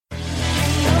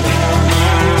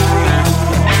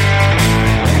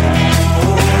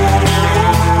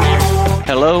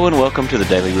welcome to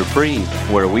the Daily Reprieve,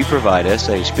 where we provide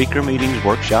SA speaker meetings,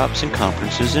 workshops, and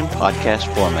conferences in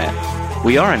podcast format.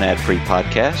 We are an ad-free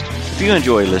podcast. If you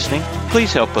enjoy listening,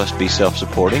 please help us be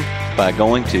self-supporting by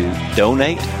going to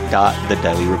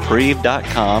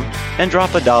donate.thedailyreprieve.com and drop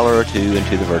 $1 or $2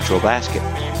 into the virtual basket.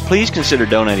 Please consider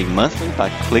donating monthly by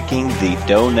clicking the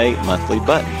Donate Monthly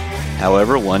button.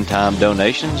 However, one-time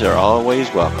donations are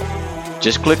always welcome.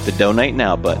 Just click the Donate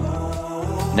Now button.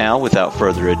 Now, without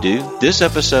further ado, this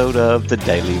episode of the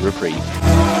Daily Reprieve.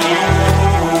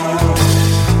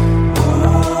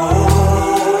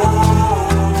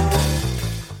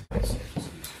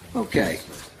 Okay.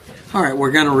 All right,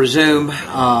 we're going to resume.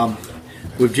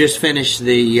 We've just finished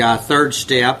the third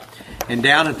step, and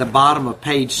down at the bottom of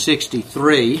page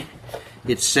 63,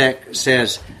 it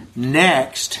says,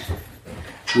 next,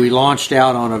 we launched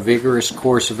out on a vigorous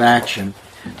course of action,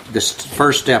 the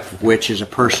first step of which is a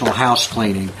personal house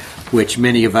cleaning, which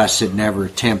many of us had never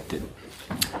attempted.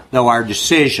 Though our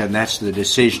decision, that's the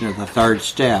decision of the third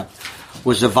step,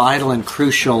 was a vital and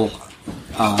crucial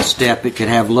step, it could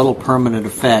have little permanent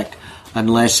effect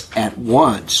unless at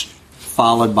once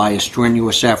followed by a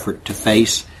strenuous effort to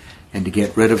face and to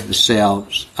get rid of the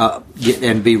selves,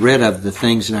 and be rid of the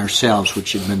things in ourselves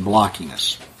which had been blocking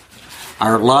us.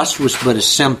 Our lust was but a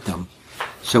symptom,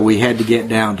 so we had to get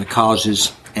down to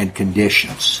causes and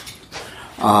conditions.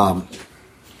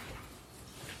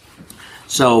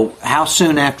 So how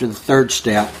soon after the third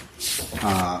step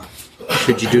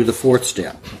should you do the fourth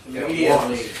step?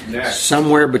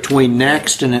 Somewhere between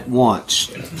next and at once.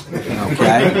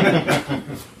 Okay?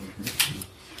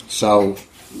 So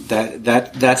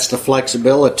that's the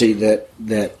flexibility that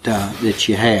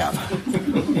you have.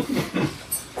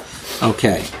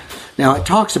 Okay. Now, it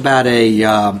talks about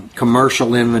a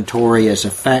commercial inventory as a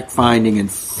fact-finding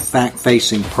and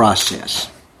fact-facing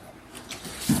process.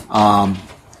 And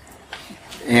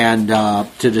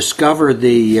to discover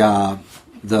the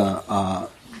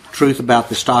truth about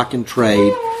the stock in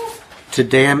trade, to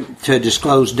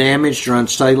disclose damaged or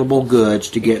unsaleable goods,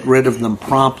 to get rid of them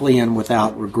promptly and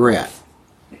without regret.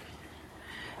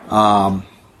 And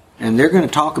they're going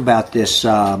to talk about this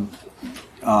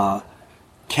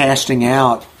casting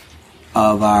out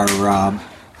of our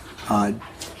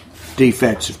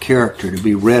defects of character, to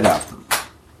be rid of them.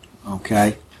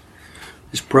 Okay?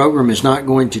 This program is not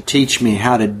going to teach me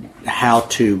how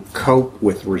to cope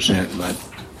with resentment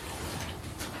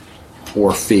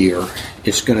or fear.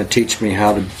 It's going to teach me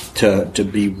how to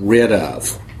be rid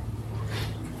of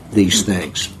these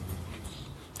things.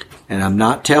 And I'm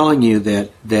not telling you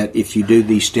that if you do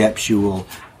these steps you will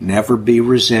never be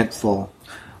resentful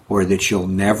or that you'll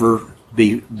never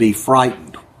be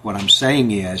frightened. What I'm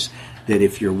saying is that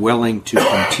if you're willing to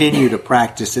continue to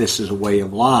practice this as a way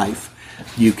of life,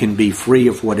 you can be free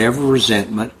of whatever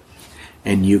resentment,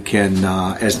 and you can,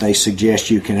 as they suggest,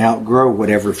 you can outgrow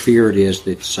whatever fear it is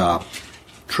that's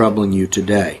troubling you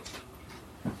today.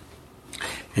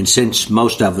 And since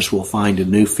most of us will find a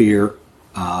new fear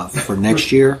for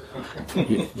next year,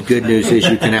 the good news is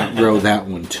you can outgrow that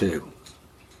one too.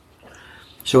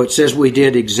 So it says we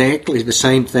did exactly the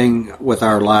same thing with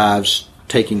our lives,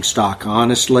 taking stock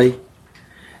honestly,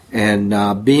 and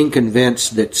being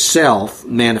convinced that self,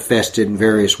 manifested in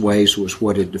various ways, was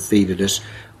what had defeated us.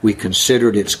 We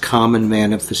considered its common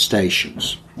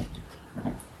manifestations.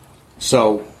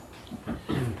 So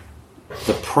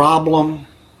the problem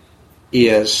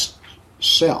is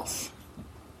self.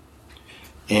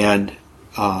 And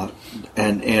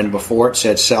before it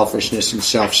said selfishness and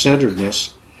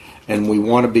self-centeredness, and we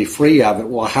want to be free of it.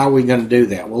 Well, how are we going to do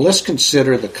that? Well, let's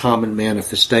consider the common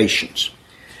manifestations.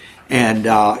 And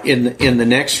in the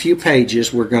next few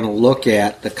pages, we're going to look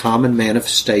at the common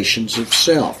manifestations of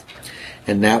self.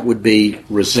 And that would be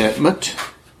resentment,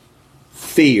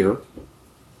 fear,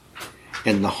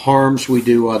 and the harms we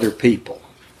do other people.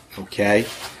 Okay?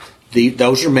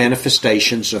 Those are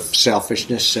manifestations of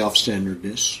selfishness,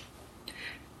 self-centeredness.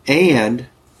 And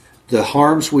the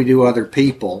harms we do other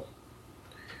people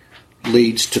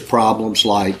leads to problems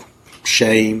like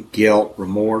shame, guilt,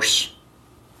 remorse.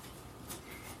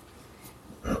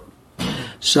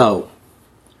 So,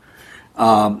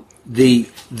 the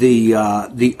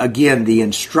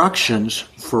instructions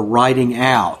for writing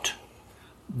out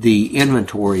the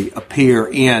inventory appear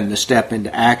in the Step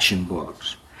into Action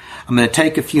books. I'm going to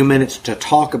take a few minutes to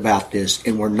talk about this,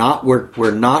 and we're not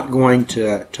going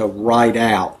to write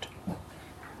out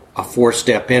a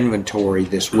 4-step inventory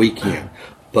this weekend.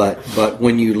 But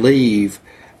when you leave,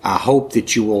 I hope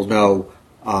that you will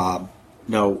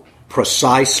know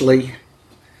precisely,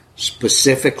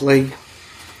 specifically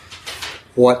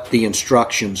what the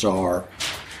instructions are,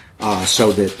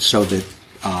 so that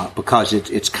because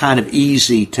it's kind of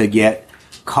easy to get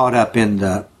caught up in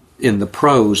the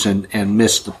prose and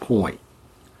miss the point.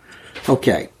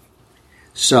 Okay,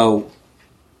 so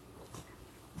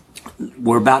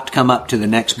we're about to come up to the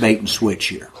next bait and switch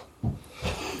here.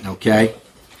 Okay?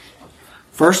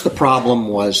 First the problem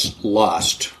was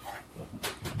lust.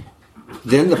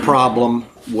 Then the problem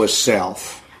was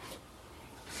self.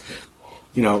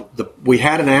 We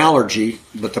had an allergy,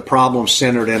 but the problem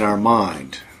centered in our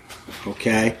mind.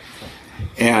 Okay?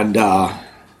 And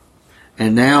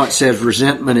now it says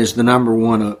resentment is the number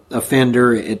one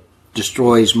offender. It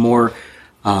destroys more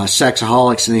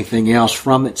sexaholics than anything else.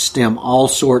 From it stem all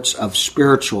sorts of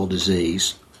spiritual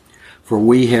disease. For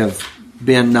we have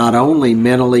been not only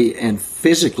mentally and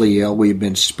physically ill, we've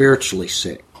been spiritually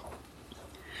sick.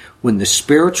 When the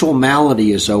spiritual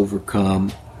malady is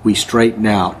overcome, we straighten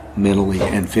out mentally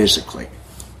and physically.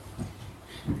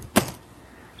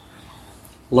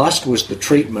 Lust was the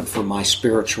treatment for my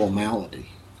spiritual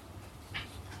malady.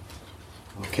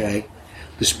 Okay?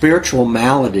 The spiritual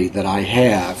malady that I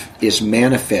have is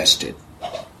manifested,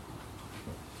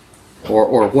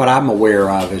 or what I'm aware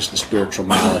of as the spiritual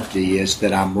malady is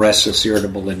that I'm restless,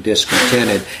 irritable, and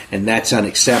discontented, and that's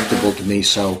unacceptable to me,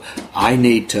 so I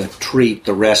need to treat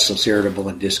the restless, irritable,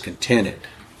 and discontented.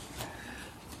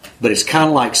 But it's kind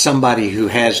of like somebody who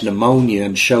has pneumonia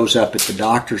and shows up at the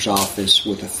doctor's office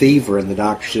with a fever, and the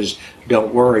doctor says,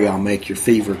 "Don't worry, I'll make your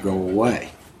fever go away."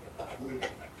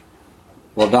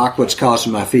 Well, doc, what's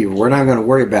causing my fever? We're not going to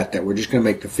worry about that. We're just going to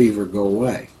make the fever go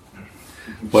away.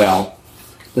 Well,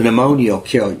 the pneumonia will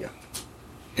kill you,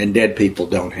 and dead people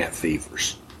don't have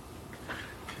fevers.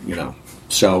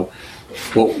 So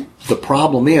the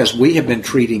problem is we have been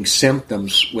treating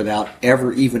symptoms without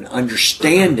ever even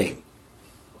understanding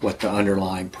what the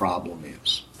underlying problem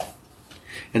is.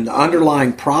 And the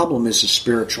underlying problem is a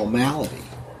spiritual malady.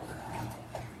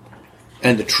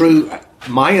 And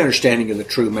my understanding of the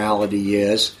true malady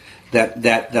is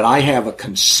that I have a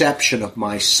conception of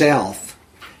myself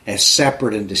as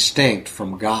separate and distinct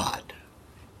from God.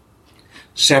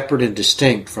 Separate and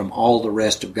distinct from all the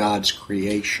rest of God's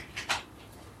creation.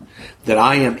 That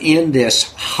I am in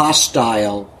this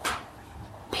hostile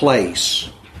place,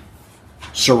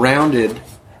 surrounded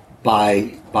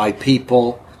by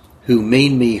people who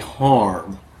mean me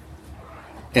harm,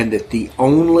 and that the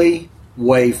only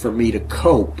way for me to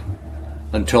cope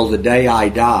until the day I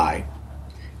die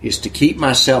is to keep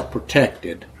myself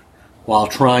protected while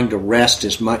trying to wrest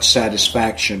as much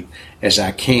satisfaction as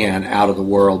I can out of the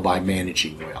world by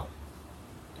managing well.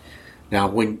 Now,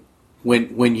 when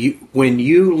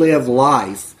you live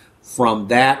life from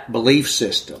that belief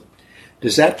system,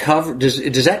 does that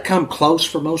come close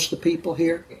for most of the people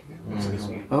here?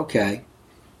 Mm-hmm. Okay.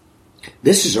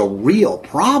 This is a real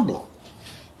problem.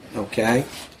 Okay?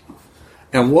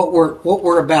 And what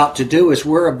we're about to do is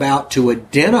we're about to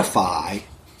identify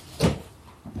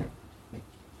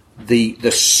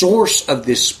the source of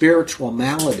this spiritual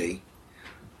malady,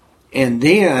 and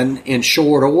then in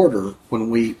short order,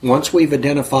 once we've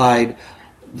identified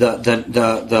the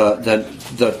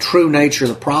true nature of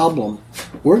the problem,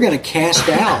 we're going to cast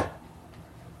out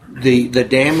the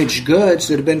damaged goods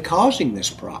that have been causing this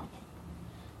problem.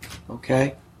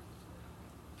 Okay?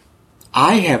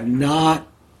 I have not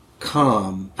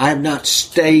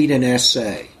stayed in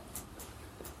SA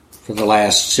for the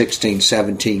last 16,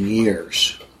 17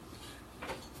 years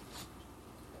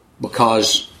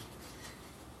because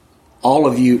all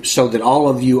of you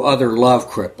other love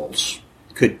cripples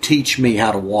could teach me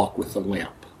how to walk with a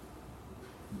limp.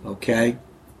 Okay?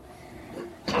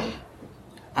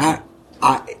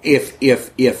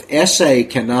 If SA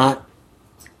cannot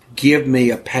give me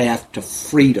a path to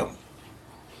freedom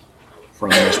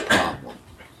from this problem,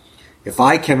 if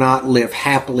I cannot live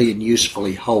happily and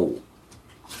usefully whole,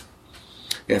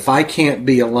 if I can't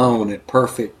be alone at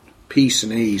perfect peace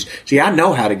and ease. See, I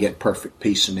know how to get perfect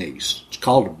peace and ease. It's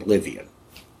called oblivion.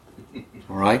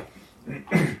 All right?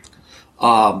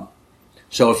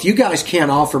 So if you guys can't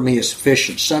offer me a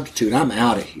sufficient substitute, I'm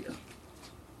out of here.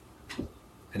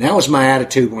 And that was my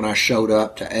attitude when I showed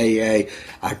up to AA.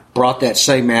 I brought that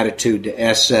same attitude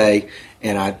to SA,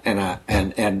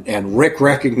 and Rick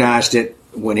recognized it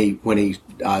when he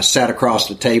sat across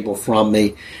the table from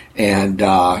me, and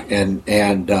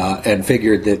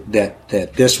figured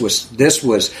that this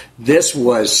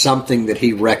was something that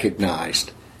he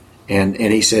recognized, and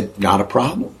he said, not a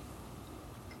problem.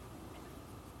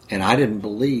 And I didn't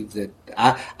believe that.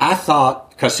 I thought,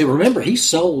 because remember, he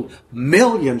sold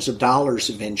millions of dollars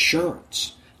of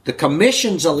insurance. The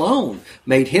commissions alone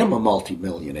made him a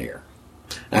multimillionaire.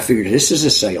 I figured this is a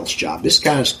sales job. This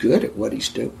guy's good at what he's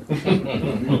doing.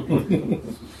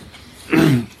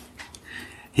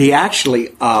 He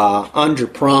actually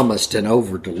under-promised and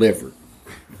over-delivered.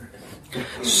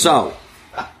 So,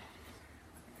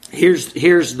 here's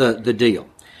the deal.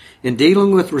 In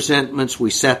dealing with resentments, we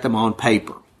set them on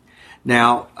paper.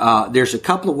 Now, there's a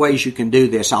couple of ways you can do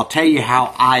this. I'll tell you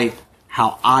how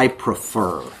I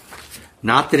prefer.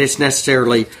 Not that it's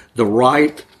necessarily the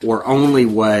right or only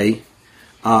way,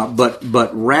 but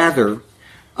rather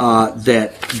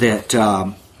that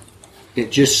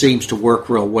it just seems to work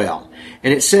real well.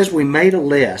 And it says we made a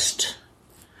list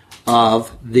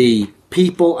of the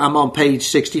people. I'm on page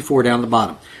 64 down the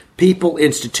bottom. People,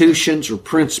 institutions, or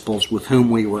principals with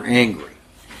whom we were angry.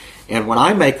 And when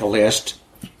I make a list,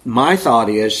 my thought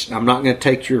is, I'm not going to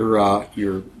take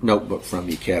your notebook from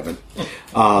you, Kevin,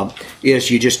 is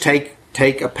you just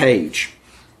take a page,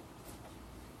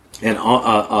 and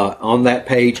on that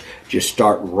page, just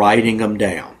start writing them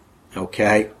down,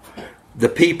 okay? The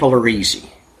people are easy,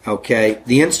 okay?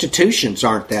 The institutions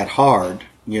aren't that hard,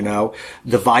 you know.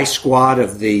 The vice squad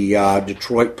of the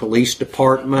Detroit Police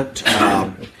Department,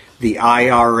 the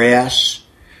IRS.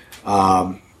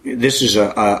 This is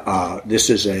a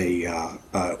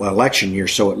election year,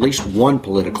 so at least one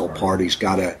political party's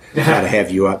got to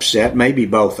have you upset. Maybe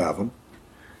both of them.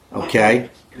 Okay.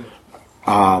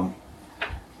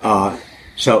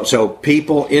 So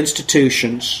people,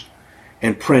 institutions,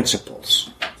 and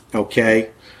principles. Okay.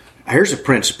 Here's a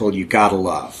principle you got to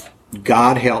love.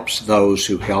 God helps those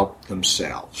who help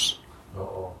themselves.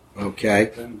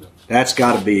 Okay. That's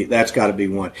got to be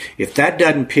one. If that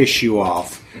doesn't piss you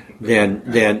off,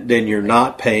 then you're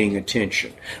not paying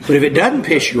attention. But if it doesn't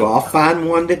piss you off, find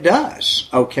one that does.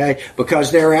 Okay,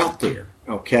 because they're out there.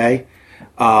 Okay.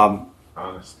 Honesty.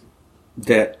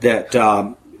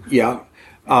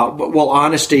 Well,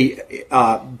 honesty.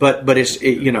 But it's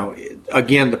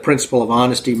again, the principle of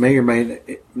honesty may or may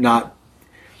not.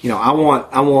 I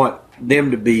want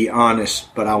them to be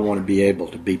honest, but I want to be able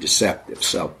to be deceptive.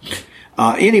 So.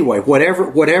 Anyway,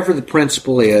 whatever the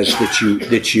principle is that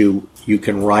you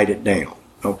can write it down,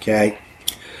 okay?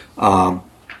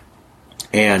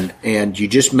 And you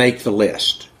just make the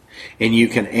list, and you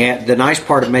can add. The nice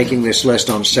part of making this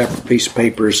list on a separate piece of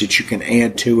paper is that you can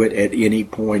add to it at any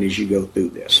point as you go through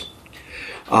this.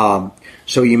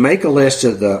 So you make a list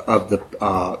of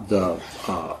the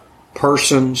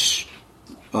persons,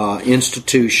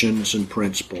 institutions, and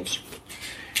principles,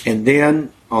 and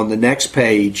then. On the next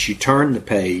page, you turn the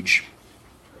page,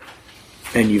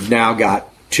 and you've now got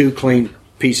two clean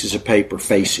pieces of paper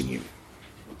facing you.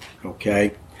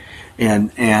 Okay, and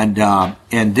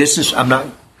this is I'm not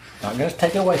going to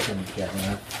take it away from you,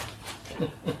 Kevin.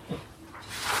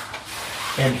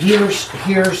 And here's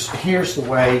the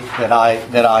way that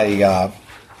I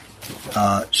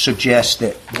suggest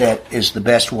that is the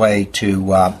best way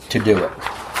to do it.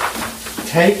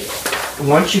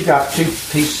 Once you've got two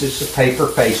pieces of paper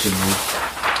facing you,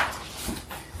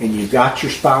 and you've got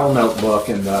your spiral notebook,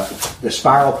 and the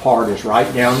spiral part is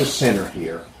right down the center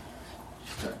here.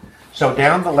 So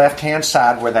down the left-hand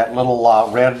side where that little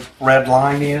red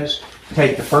line is,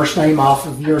 take the first name off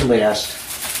of your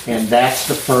list, and that's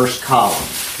the first column.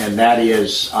 And that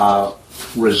is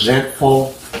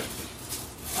resentful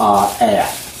at.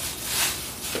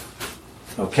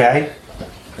 Okay?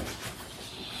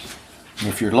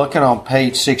 If you're looking on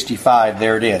page 65,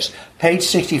 there it is. Page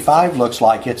 65 looks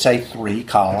like it's a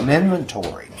 3-column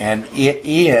inventory. And it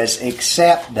is,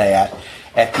 except that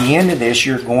at the end of this,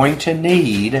 you're going to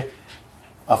need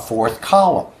a 4th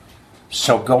column.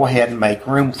 So go ahead and make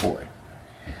room for it.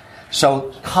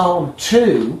 So column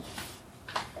 2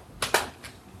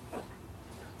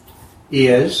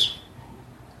 is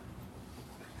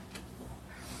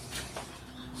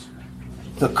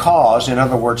the cause, in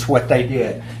other words, what they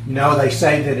did. They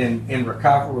say that in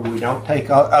recovery we don't take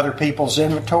other people's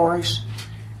inventories.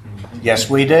 Yes,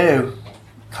 we do.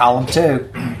 Column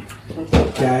 2.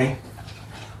 Okay.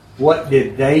 What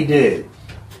did they do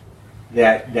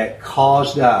that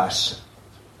caused us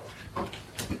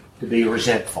to be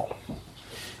resentful?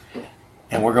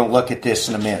 And we're going to look at this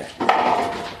in a minute.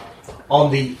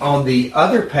 On the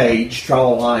other page,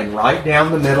 draw a line right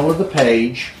down the middle of the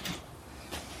page.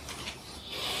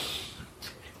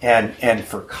 And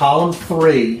for column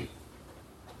 3,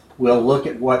 we'll look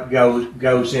at what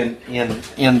goes in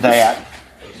that.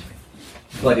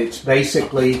 But it's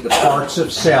basically the parts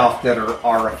of self that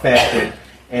are affected,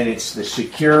 and it's the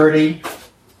security,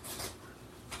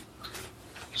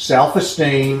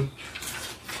 self-esteem,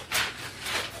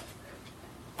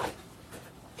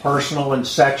 personal and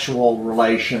sexual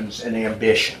relations, and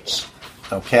ambitions.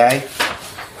 Okay?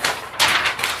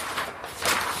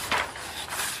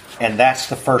 And that's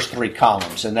the first three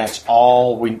columns, and that's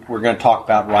all we're going to talk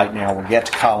about right now. We'll get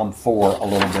to column 4 a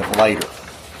little bit later.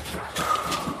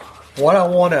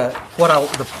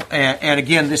 And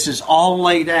again, this is all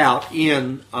laid out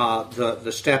in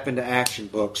the Step into Action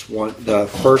books, the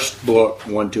first book,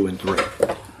 1, 2, and 3.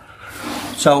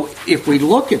 So if we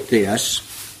look at this,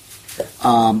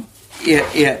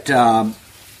 it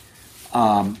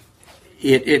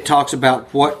talks about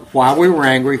why we were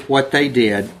angry, what they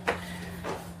did.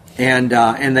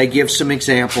 And they give some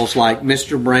examples like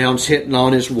Mr. Brown's hitting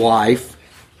on his wife.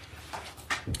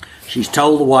 She's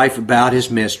told the wife about his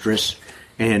mistress,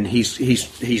 and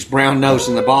he's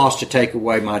brown-nosing the boss to take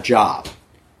away my job.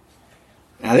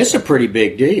 Now, this is a pretty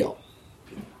big deal.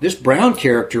 This Brown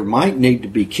character might need to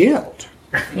be killed.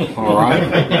 All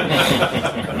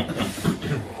right?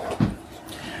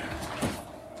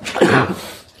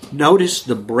 Notice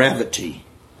the brevity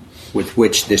with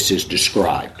which this is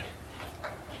described.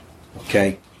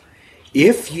 Okay,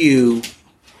 if you've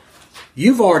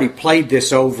already played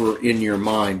this over in your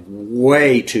mind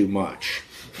way too much,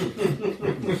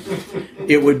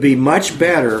 it would be much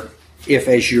better if,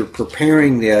 as you're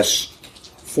preparing this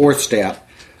 4th step,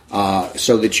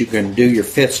 so that you can do your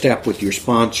 5th step with your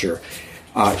sponsor,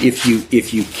 if you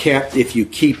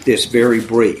keep this very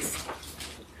brief,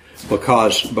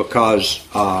 because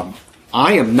I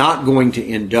am not going to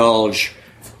indulge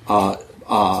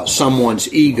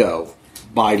someone's ego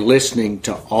by listening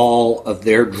to all of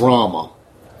their drama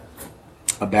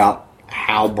about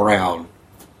how Brown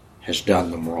has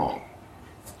done them wrong.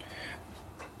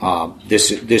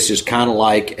 This is kind of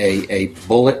like a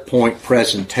bullet point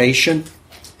presentation.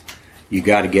 You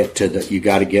got to get to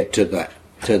the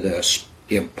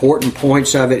important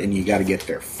points of it, and you got to get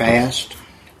there fast.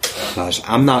 Because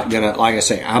I'm not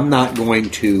going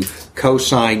to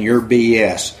co-sign your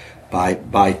BS by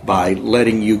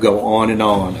letting you go on and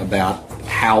on about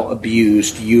how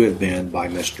abused you have been by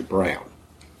Mr. Brown.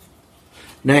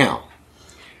 Now,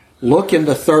 look in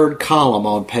the 3rd column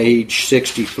on page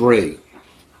 63.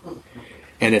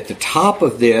 And at the top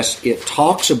of this, it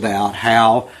talks about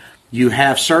how you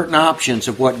have certain options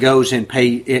of what goes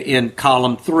in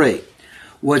column 3.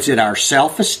 Was it our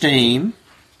self-esteem,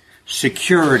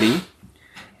 security,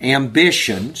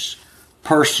 ambitions,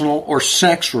 personal or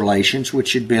sex relations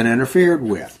which had been interfered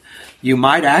with? You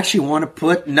might actually want to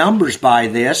put numbers by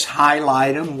this,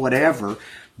 highlight them, whatever,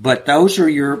 but those are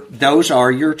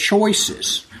your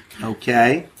choices.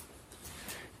 Okay?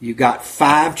 You got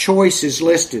 5 choices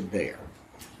listed there.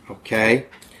 Okay?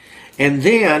 And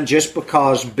then, just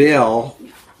because Bill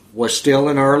was still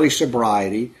in early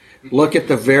sobriety, look at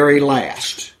the very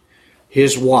last.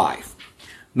 His wife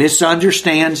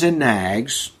misunderstands and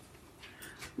nags,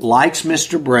 likes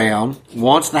Mr. Brown,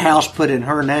 wants the house put in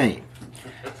her name,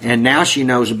 and now she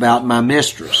knows about my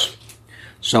mistress.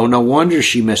 So no wonder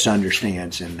she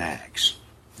misunderstands and nags.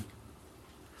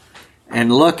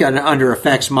 And look at under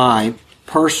affects my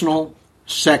personal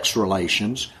sex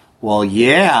relations. Well,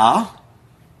 yeah,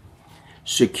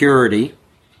 security.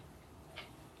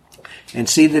 And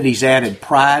see that he's added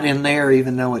pride in there,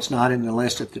 even though it's not in the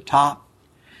list at the top.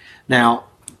 Now,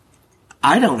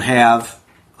 I don't have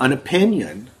an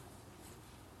opinion.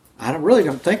 I really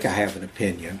don't think I have an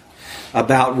opinion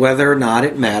about whether or not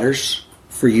it matters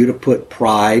for you to put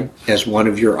pride as one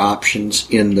of your options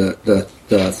in the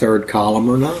 3rd column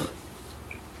or not.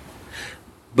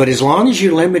 But as long as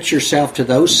you limit yourself to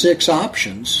those 6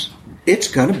 options, it's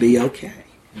going to be okay.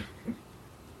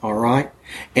 All right?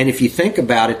 And if you think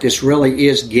about it, this really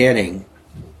is getting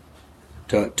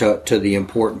to the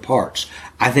important parts.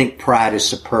 I think pride is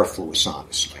superfluous,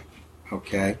 honestly.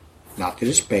 Okay? Not that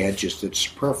it's bad, just that it's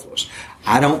superfluous.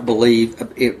 I don't believe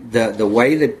the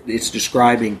way that it's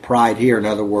describing pride here, in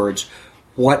other words,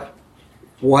 what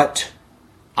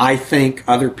I think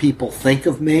other people think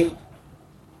of me,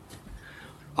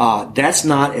 that's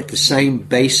not at the same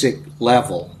basic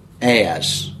level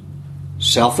as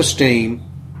self-esteem,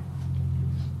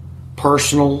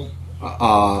 personal,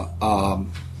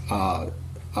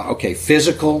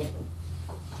 physical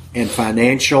and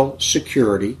financial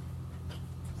security,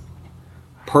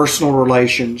 personal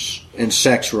relations, and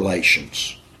sex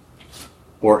relations,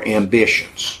 or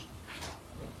ambitions.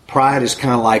 Pride is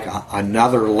kind of like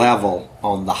another level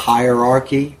on the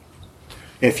hierarchy.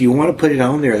 If you want to put it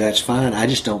on there, that's fine. I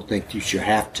just don't think you should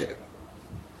have to.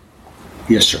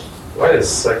 Yes, sir. Why is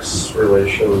sex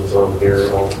relations on here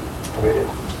at all? I mean,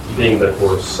 being that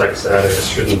we're sex addicts,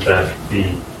 shouldn't that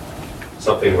be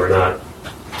something we're not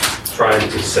trying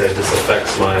to say this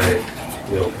affects my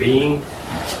being?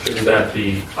 Shouldn't that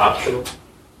be optional?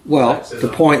 Well, Sex is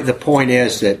the point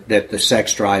is that the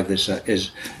sex drive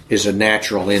is a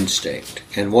natural instinct,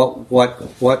 and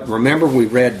what remember we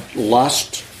read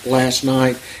lust last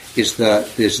night is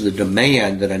the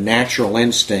demand that a natural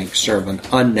instinct serve an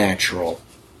unnatural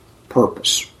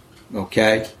purpose.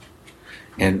 Okay,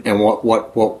 and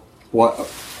what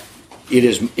it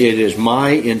is my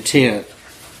intent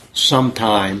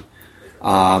sometime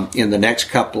in the next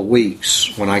couple of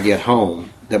weeks when I get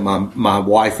home that my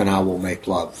wife and I will make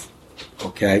love.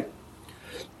 Okay?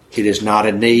 It is not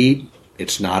a need.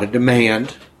 It's not a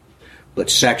demand. But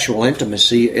sexual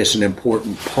intimacy is an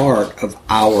important part of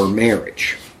our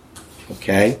marriage.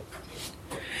 Okay?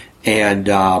 And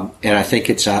I think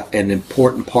it's an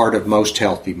important part of most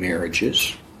healthy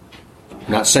marriages.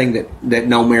 I'm not saying that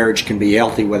no marriage can be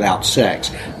healthy without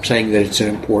sex. I'm saying that it's an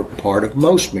important part of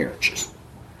most marriages.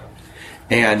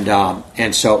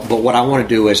 And so, but what I want to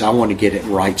do is I want to get it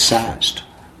right sized.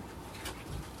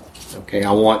 Okay,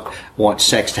 I want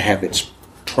sex to have its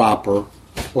proper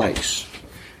place.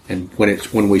 And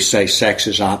when we say sex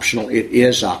is optional, it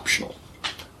is optional.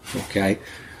 Okay,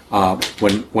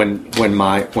 when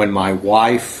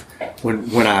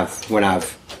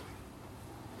I've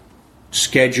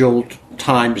scheduled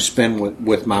time to spend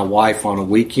with my wife on a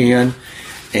weekend,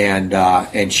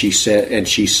 and she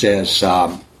says.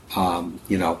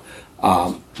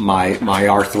 My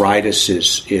arthritis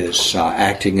is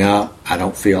acting up. I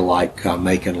don't feel like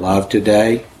making love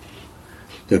today.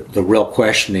 The real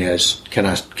question is, can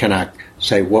I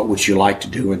say what would you like to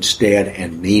do instead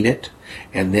and mean it,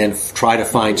 and then try to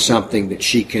find something that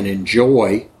she can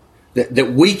enjoy,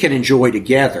 that we can enjoy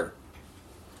together,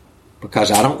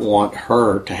 because I don't want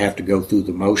her to have to go through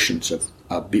the motions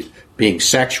of being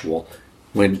sexual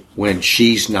when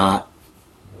she's not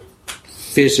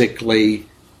physically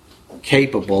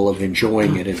capable of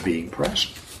enjoying it and being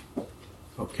present.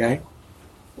 Okay?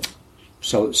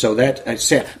 So that I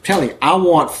said, I'm telling you, I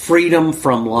want freedom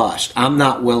from lust. I'm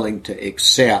not willing to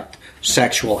accept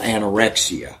sexual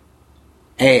anorexia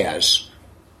as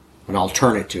an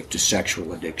alternative to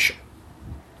sexual addiction.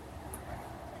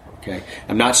 Okay?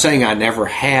 I'm not saying I never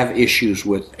have issues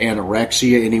with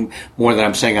anorexia any more than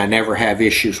I'm saying I never have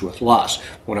issues with lust.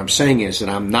 What I'm saying is that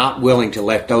I'm not willing to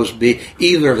let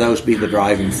either of those be the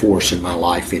driving force in my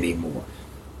life anymore.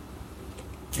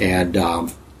 And I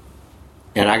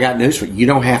got news for you. You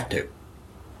don't have to.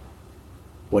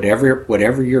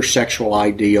 Whatever your sexual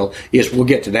ideal is, we'll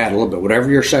get to that in a little bit. Whatever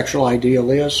your sexual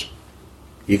ideal is,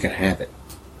 you can have it.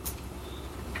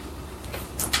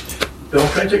 Bill,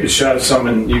 can I take a shot at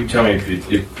something? You can tell me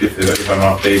if I'm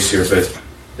off base here, but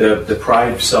the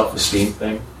pride, self-esteem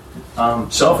thing.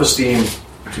 Self-esteem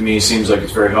to me seems like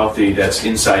it's very healthy. That's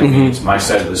inside me. It's my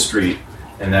side of the street,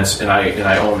 and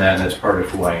I own that, and that's part of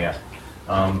who I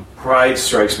am. Pride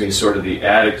strikes me as sort of the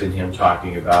addict in him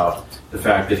talking about the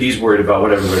fact that he's worried about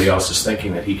what everybody else is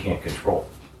thinking that he can't control.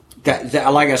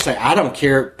 That, like I say, I don't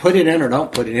care. Put it in or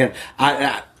don't put it in.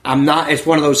 I'm not. It's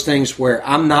one of those things where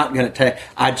I'm not going to take.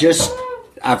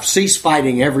 I've ceased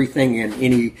fighting everything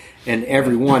and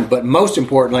everyone. But most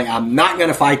importantly, I'm not going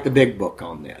to fight the big book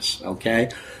on this.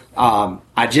 Okay.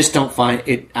 I just don't find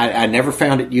it. I never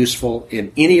found it useful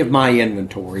in any of my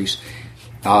inventories.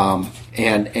 But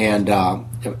when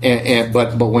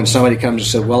somebody comes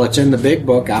and says, "Well, it's in the big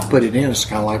book," I put it in. It's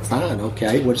kind of like, fine,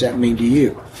 okay. What does that mean to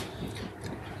you?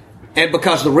 And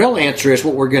because the real answer is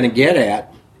what we're going to get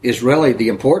at is really the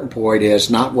important point is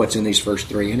not what's in these first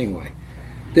three anyway.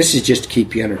 This is just to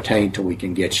keep you entertained till we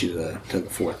can get you to the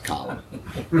fourth column.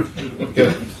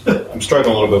 I'm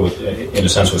struggling a little bit with, in a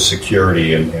sense, with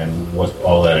security and what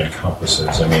all that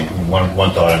encompasses. I mean, one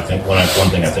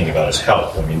thing I think about is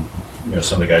health. I mean,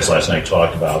 some of the guys last night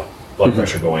talked about blood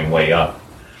pressure going way up.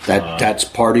 That's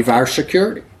part of our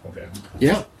security. Okay.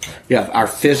 Yeah. Our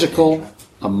physical,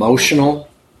 emotional,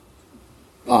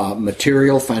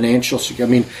 material, financial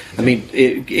security. I mean,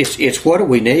 it's what do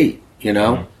we need,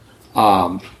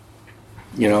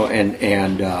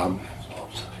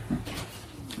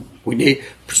 we need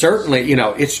certainly.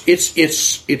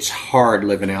 It's hard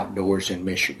living outdoors in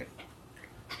Michigan.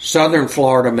 Southern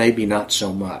Florida, maybe not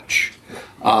so much.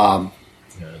 I'm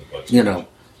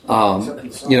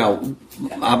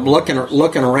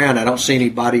looking around. I don't see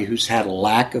anybody who's had a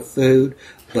lack of food.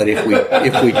 But if we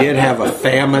did have a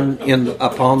famine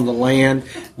upon the land,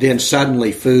 then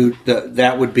suddenly food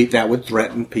that would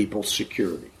threaten people's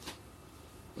security.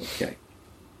 Okay.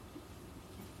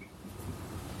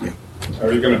 Yeah.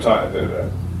 Are you going to talk?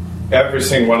 Every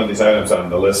single one of these items on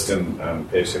the list on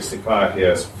page 65, he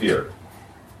has fear.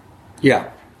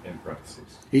 Yeah. In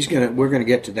parentheses. We're going to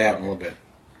get to that in a little bit.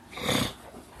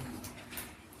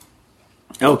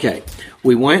 Okay.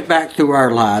 We went back through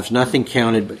our lives. Nothing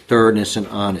counted but thoroughness and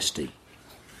honesty.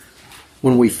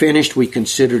 When we finished, we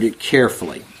considered it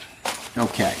carefully.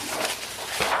 Okay.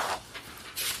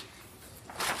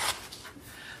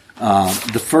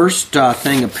 The first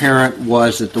thing apparent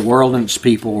was that the world and its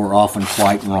people were often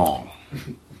quite wrong.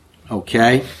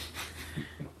 Okay?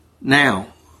 Now,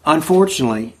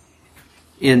 unfortunately,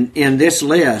 in this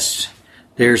list,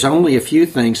 there's only a few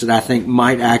things that I think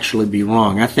might actually be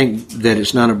wrong. I think that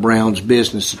it's none of Brown's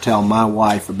business to tell my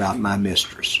wife about my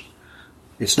mistress.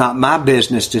 It's not my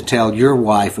business to tell your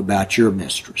wife about your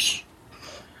mistress.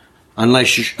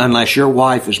 Unless your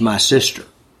wife is my sister.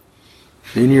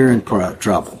 Then you're in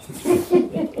trouble.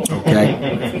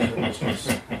 Okay?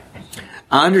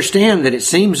 I understand that it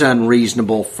seems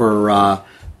unreasonable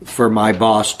for my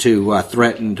boss to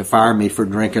threaten to fire me for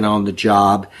drinking on the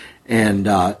job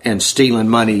and stealing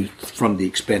money from the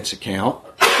expense account.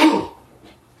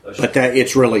 But that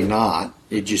it's really not.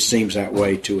 It just seems that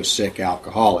way to a sick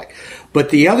alcoholic.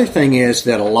 But the other thing is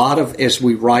that a lot of, as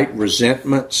we write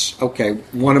resentments, okay,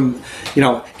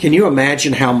 can you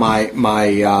imagine how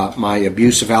my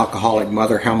abusive alcoholic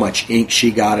mother, how much ink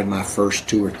she got in my first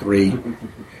 2 or 3?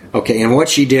 Okay, and what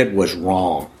she did was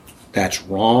wrong. That's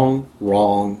wrong,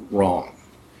 wrong, wrong.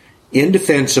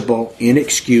 Indefensible,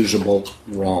 inexcusable,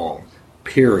 wrong.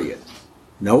 Period.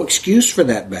 No excuse for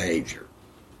that behavior.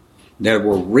 There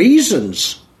were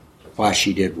reasons why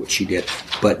she did what she did,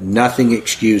 but nothing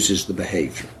excuses the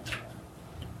behavior.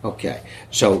 Okay,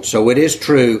 so it is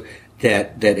true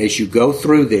that as you go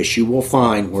through this, you will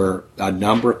find where a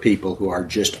number of people who are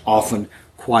just often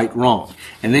quite wrong.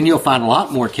 And then you'll find a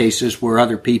lot more cases where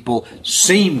other people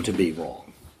seem to be wrong.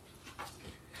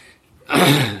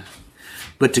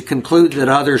 But to conclude that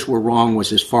others were wrong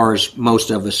was as far as most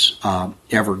of us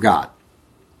ever got.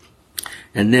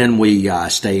 And then we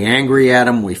stay angry at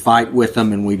them, we fight with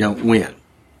them, and we don't win.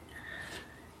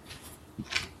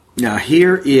 Now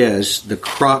here is the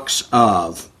crux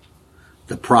of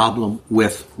the problem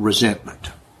with resentment.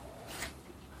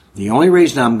 The only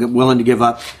reason I'm willing to give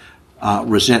up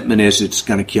resentment is it's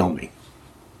going to kill me.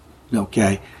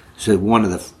 Okay? So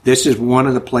this is one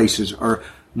of the places, or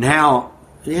now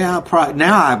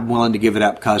I'm willing to give it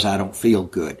up because I don't feel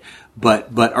good.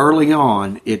 But early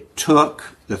on, it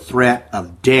took the threat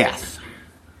of death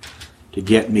to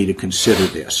get me to consider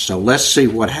this. So let's see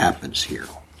what happens here.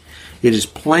 It is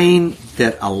plain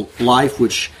that a life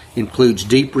which includes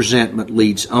deep resentment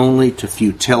leads only to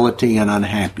futility and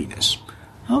unhappiness.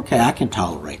 Okay, I can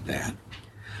tolerate that.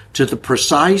 To the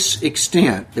precise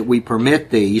extent that we permit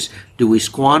these, do we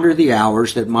squander the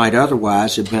hours that might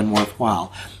otherwise have been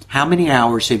worthwhile? How many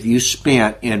hours have you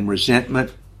spent in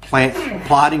resentment,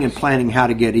 plotting and planning how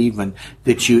to get even,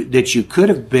 that you could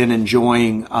have been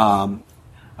enjoying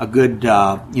a good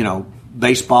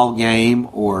baseball game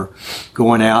or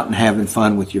going out and having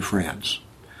fun with your friends?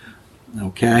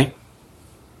 Okay?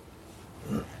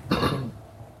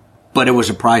 But it was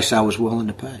a price I was willing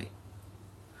to pay.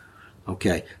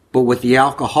 Okay? But with the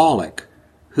alcoholic,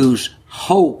 whose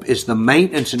hope is the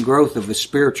maintenance and growth of a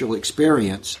spiritual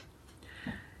experience,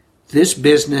 this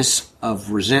business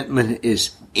of resentment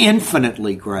is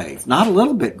infinitely grave. Not a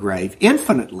little bit grave,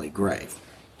 infinitely grave.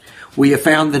 We have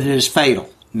found that it is fatal.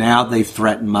 Now they've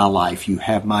threatened my life. You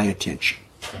have my attention.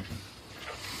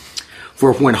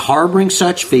 For when harboring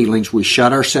such feelings, we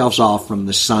shut ourselves off from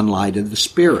the sunlight of the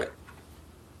Spirit.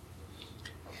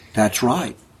 That's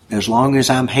right. As long as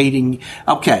I'm hating...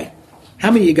 Okay, how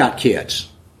many of you got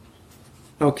kids?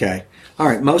 Okay. All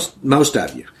right, most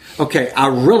of you. Okay, I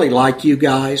really like you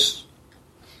guys,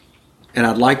 and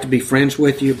I'd like to be friends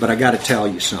with you, but I got to tell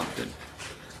you something.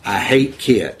 I hate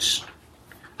kids.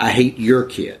 I hate your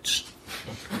kids.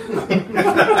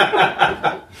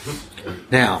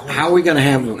 Now, how are we going to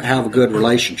have a good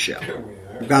relationship?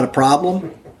 We've got a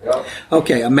problem?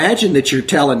 Okay, imagine that you're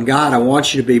telling God, I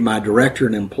want you to be my director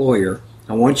and employer.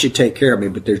 I want you to take care of me,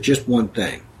 but there's just one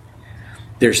thing.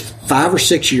 There's 5 or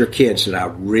 6 of your kids that I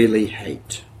really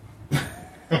hate.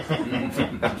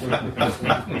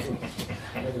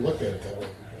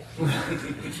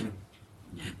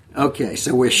 Okay,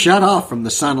 so we're shut off from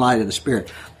the sunlight of the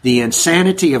Spirit. The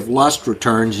insanity of lust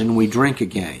returns and we drink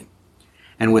again.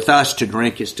 And with us, to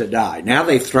drink is to die. Now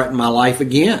they've threatened my life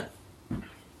again.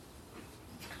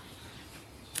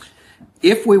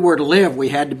 If we were to live, we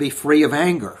had to be free of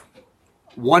anger.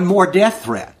 One more death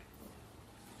threat.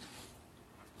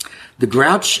 The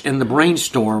grouch and the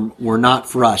brainstorm were not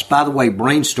for us. By the way,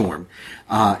 brainstorm,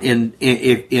 in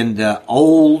the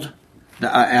old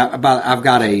I've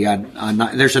got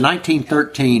there's a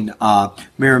 1913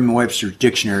 Merriam-Webster's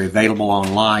dictionary available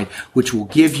online, which will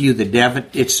give you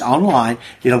it's online.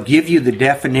 It'll give you the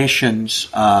definitions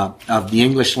of the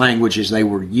English language as they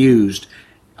were used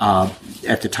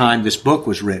at the time this book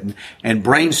was written. And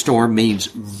brainstorm means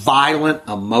violent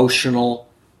emotional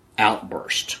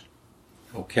outburst.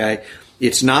 Okay,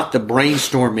 it's not the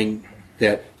brainstorming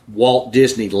that Walt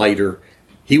Disney later.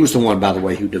 He was the one, by the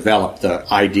way, who developed the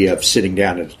idea of sitting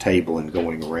down at a table and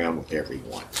going around with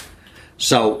everyone.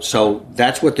 So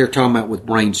that's what they're talking about with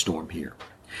brainstorm here.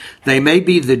 They may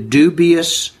be the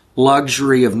dubious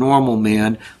luxury of normal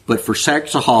men, but for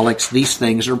sexaholics, these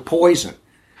things are poison.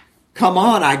 Come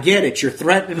on, I get it. You're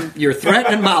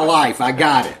threatening my life. I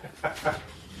got it.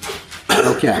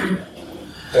 Okay. I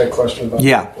had a question about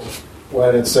that.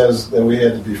 When it says that we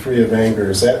had to be free of anger,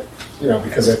 is that,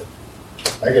 because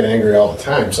I get angry all the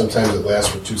time. Sometimes it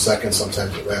lasts for 2 seconds.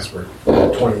 Sometimes it lasts for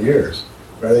 20 years.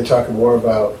 But are they talking more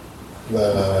about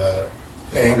the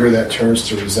anger that turns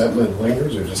to resentment and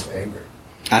lingers, or just anger?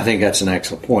 I think that's an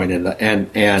excellent point,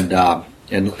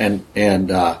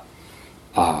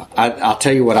 I'll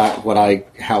tell you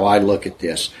how I look at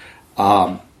this.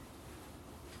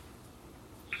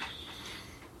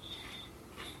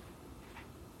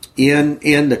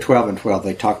 In the 12 and 12,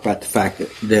 they talk about the fact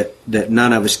that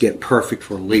none of us get perfect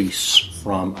release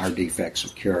from our defects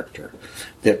of character.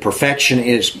 That perfection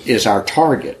is our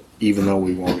target, even though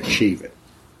we won't achieve it.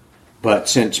 But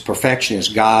since perfection is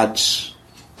God's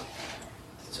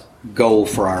goal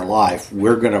for our life,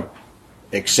 we're going to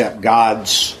accept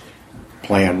God's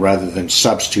plan rather than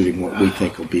substituting what we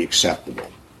think will be acceptable.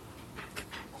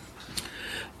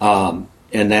 That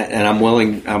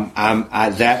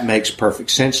makes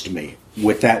perfect sense to me.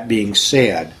 With that being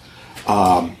said,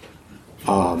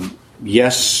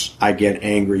 yes, I get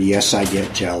angry. Yes, I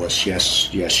get jealous.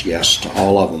 Yes to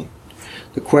all of them.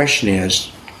 The question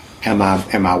is, am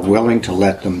I willing to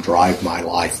let them drive my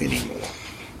life anymore?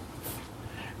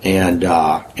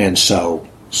 And so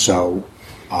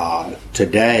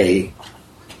today,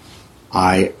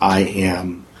 I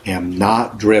am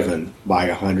not driven by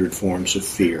 100 forms of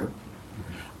fear.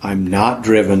 I'm not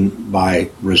driven by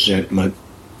resentment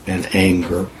and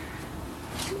anger.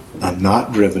 I'm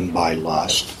not driven by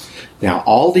lust. Now,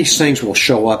 all these things will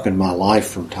show up in my life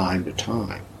from time to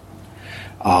time.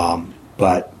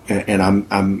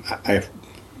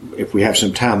 If we have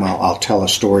some time, I'll tell a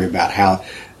story about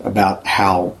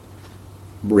how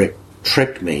Rick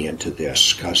tricked me into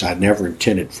this, because I never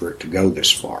intended for it to go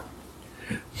this far.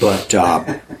 But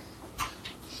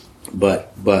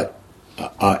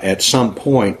at some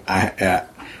point, as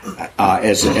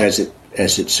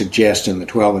it suggests in the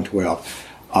 12 and 12,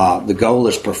 the goal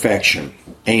is perfection,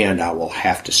 and I will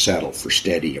have to settle for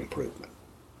steady improvement.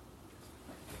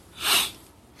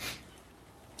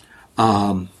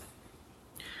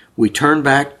 We turn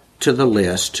back to the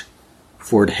list,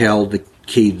 for it held the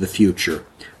key to the future.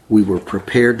 We were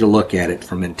prepared to look at it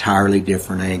from an entirely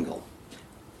different angle.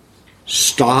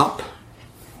 Stop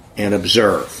and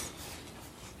observe.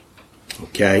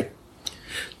 Okay?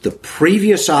 The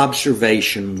previous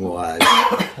observation was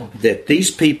that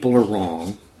these people are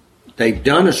wrong, they've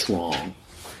done us wrong,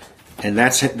 and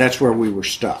that's where we were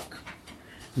stuck.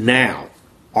 Now,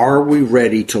 are we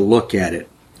ready to look at it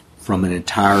from an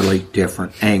entirely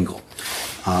different angle?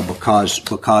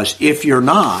 Because if you're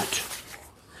not,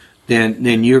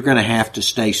 then you're going to have to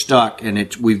stay stuck,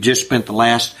 and we've just spent the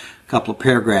last couple of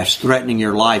paragraphs threatening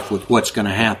your life with what's going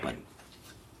to happen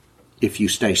if you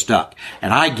stay stuck.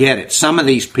 And I get it. Some of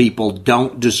these people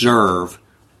don't deserve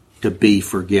to be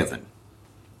forgiven.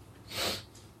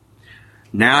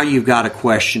 Now you've got a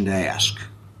question to ask.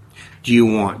 Do you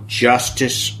want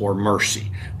justice or mercy?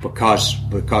 Because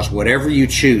whatever you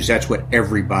choose, that's what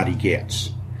everybody gets.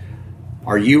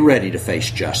 Are you ready to face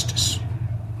justice?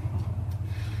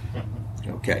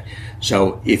 Okay.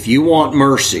 So if you want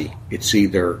mercy, it's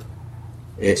either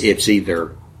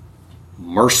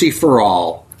mercy for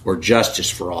all or justice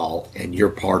for all, and you're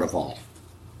part of all.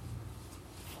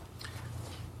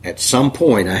 At some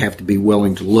point, I have to be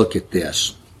willing to look at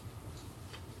this,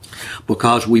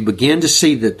 because we begin to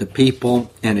see that the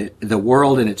people and the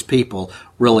world and its people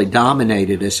really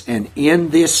dominated us, and in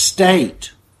this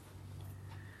state,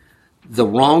 the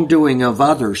wrongdoing of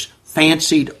others,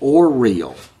 fancied or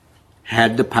real,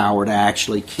 had the power to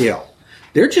actually kill.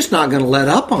 They're just not going to let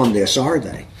up on this, are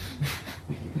they?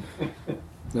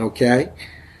 Okay?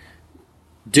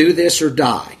 Do this or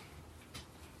die.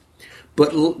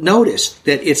 But notice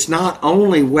that it's not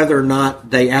only whether or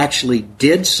not they actually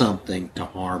did something to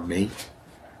harm me.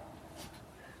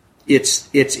 it's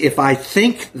if I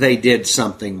think they did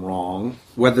something wrong,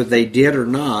 whether they did or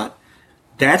not,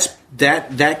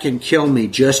 that can kill me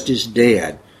just as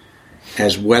dead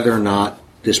as whether or not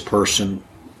this person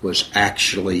was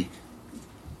actually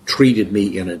treated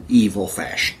me in an evil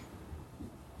fashion.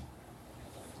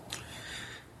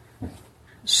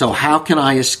 So how can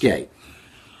I escape?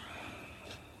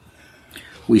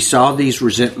 We saw these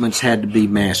resentments had to be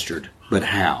mastered, but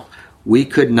how? We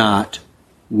could not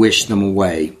wish them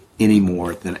away any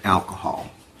more than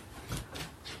alcohol.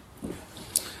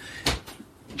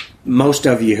 Most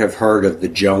of you have heard of the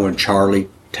Joe and Charlie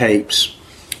tapes,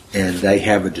 and they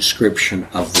have a description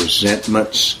of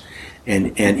resentments,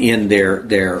 and in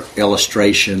their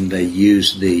illustration they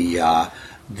use the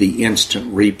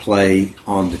instant replay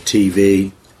on the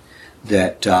TV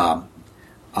that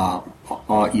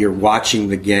you're watching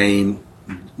the game,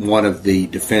 one of the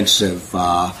defensive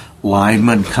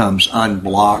linemen comes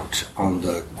unblocked on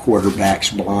the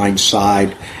quarterback's blind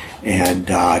side, and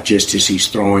just as he's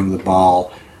throwing the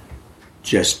ball,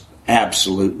 just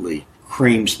absolutely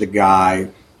creams the guy,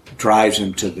 drives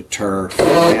him to the turf,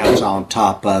 lands on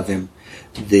top of him.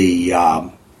 The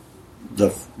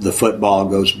football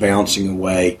goes bouncing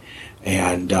away,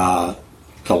 and the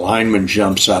lineman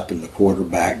jumps up, and the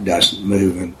quarterback doesn't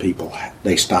move, and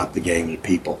they stop the game, and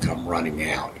people come running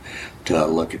out to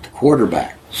look at the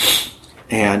quarterback.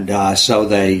 And so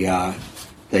they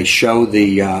show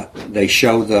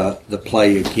the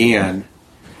play again,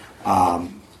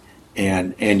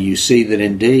 and you see that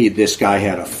indeed this guy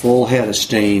had a full head of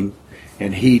steam,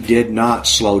 and he did not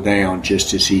slow down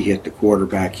just as he hit the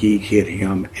quarterback. He hit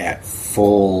him at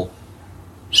full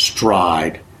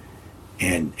stride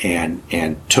and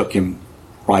took him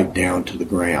right down to the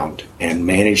ground and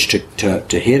managed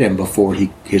to hit him before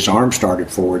his arm started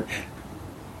forward,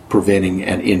 preventing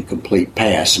an incomplete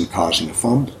pass and causing a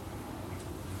fumble.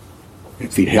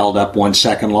 If he'd held up 1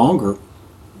 second longer,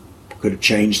 could have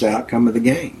changed the outcome of the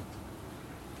game.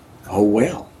 Oh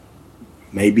well.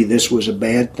 Maybe this was a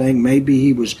bad thing. Maybe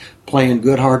he was playing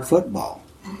good, hard football.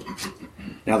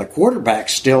 Now the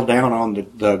quarterback's still down on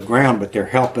the ground, but they're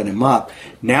helping him up.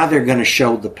 Now they're going to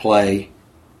show the play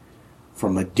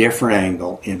from a different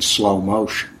angle in slow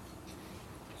motion.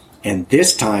 And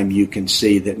this time you can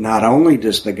see that not only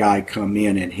does the guy come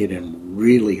in and hit him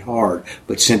really hard,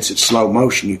 but since it's slow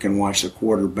motion, you can watch the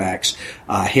quarterback's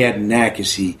head and neck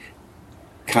as he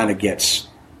kind of gets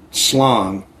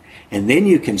slung. And then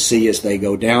you can see as they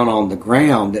go down on the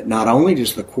ground that not only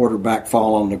does the quarterback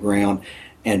fall on the ground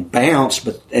and bounce,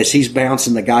 but as he's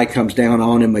bouncing, the guy comes down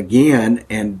on him again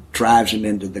and drives him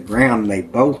into the ground, and they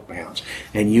both bounce.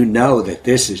 And you know that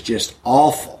this is just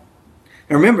awful.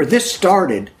 Now remember, this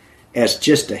started as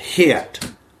just a hit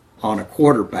on a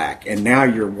quarterback, and now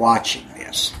you're watching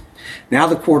this. Now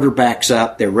the quarterback's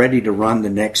up, they're ready to run the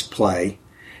next play,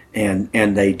 and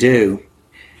they do.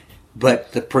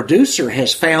 But the producer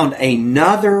has found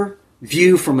another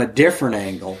view from a different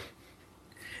angle,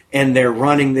 and they're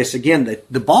running this again.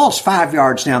 The ball's 5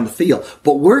 yards down the field,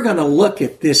 but we're going to look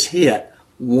at this hit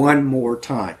one more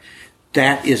time.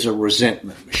 That is a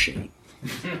resentment machine.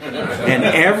 And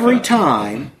every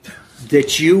time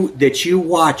that you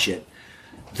watch it,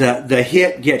 the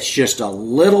hit gets just a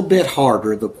little bit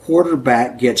harder. The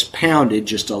quarterback gets pounded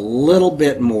just a little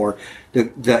bit more.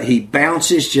 He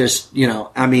bounces just,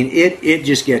 it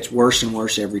just gets worse and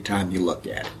worse every time you look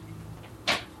at it.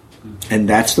 And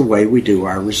that's the way we do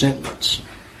our resentments.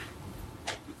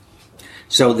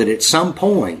 So that at some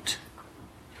point,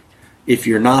 if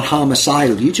you're not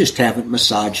homicidal, you just haven't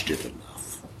massaged it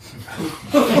enough.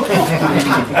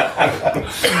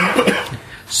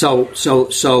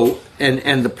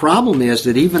 And the problem is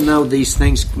that even though these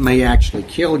things may actually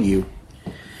kill you,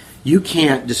 you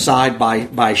can't decide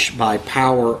by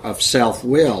power of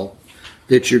self-will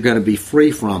that you're going to be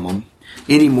free from them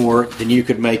any more than you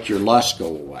could make your lust go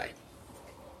away.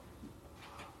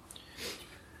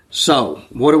 So,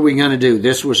 what are we going to do?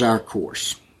 This was our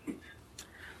course.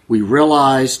 We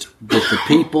realized that the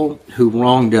people who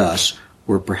wronged us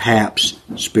were perhaps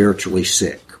spiritually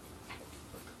sick.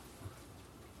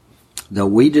 Though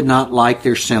we did not like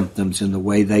their symptoms and the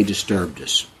way they disturbed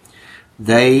us,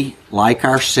 they, like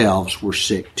ourselves, were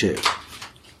sick too.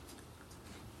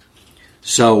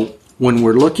 So, when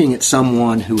we're looking at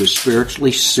someone who is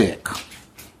spiritually sick,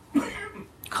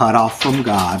 cut off from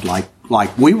God, like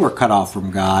we were cut off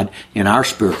from God in our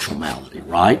spiritual malady,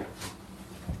 right?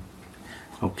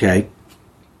 Okay.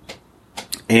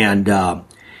 And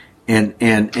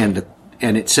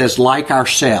it says like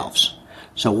ourselves.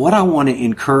 So what I want to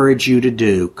encourage you to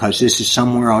do, because this is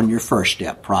somewhere on your first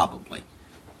step probably,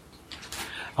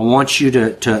 I I want you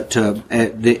to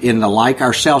in the like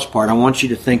ourselves part, I want you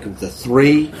to think of the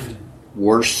 3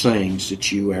 worst things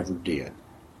that you ever did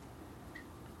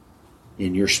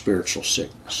in your spiritual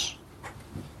sickness.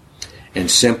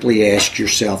 And simply ask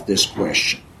yourself this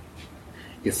question.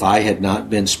 If I had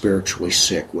not been spiritually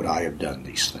sick, would I have done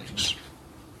these things?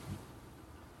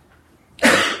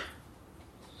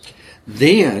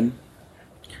 Then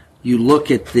you look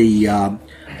at the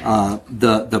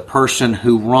person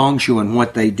who wrongs you and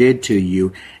what they did to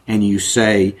you, and you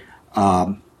say,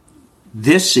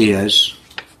 this is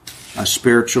a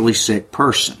spiritually sick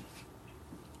person.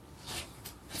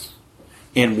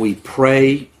 And we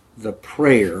pray the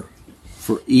prayer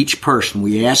for each person.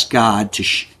 We ask God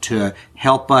to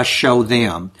help us show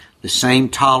them the same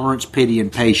tolerance, pity,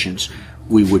 and patience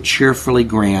we would cheerfully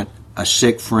grant a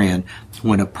sick friend.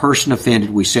 When a person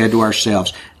offended, we said to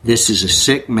ourselves, this is a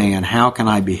sick man. How can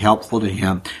I be helpful to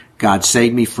him? God,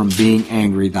 save me from being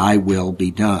angry. Thy will be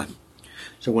done.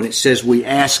 So when it says we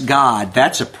ask God,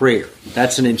 that's a prayer.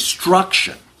 That's an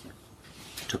instruction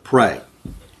to pray.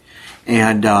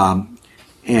 And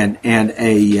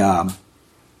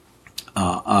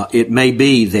it may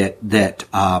be that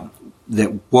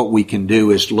what we can do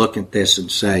is look at this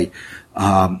and say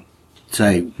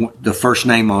the first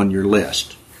name on your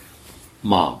list,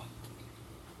 Mom.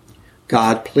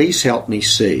 God, please help me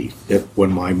see that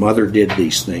when my mother did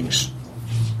these things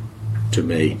to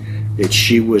me, that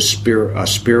she was a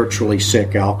spiritually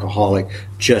sick alcoholic,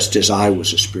 just as I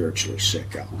was a spiritually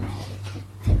sick alcoholic.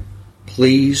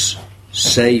 Please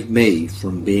save me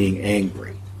from being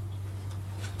angry.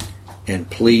 And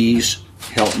please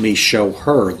help me show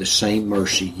her the same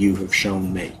mercy you have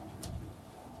shown me.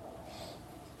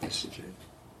 This is it.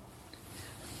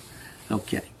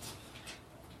 Okay.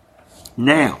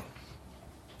 Now,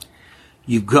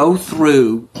 you go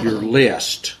through your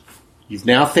list. You've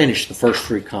now finished the first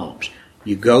 3 columns.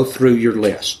 You go through your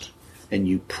list and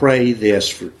you pray this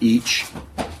for each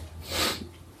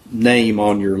name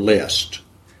on your list.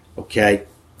 Okay?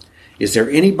 Is there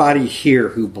anybody here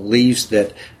who believes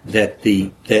that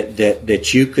you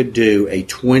could do a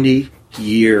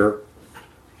 20-year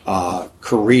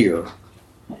career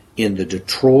in the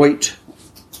Detroit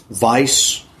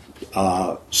Vice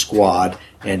squad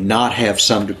and not have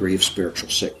some degree of spiritual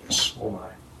sickness? Oh my!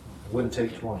 It wouldn't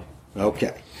take 20.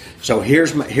 Okay, so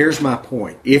here's my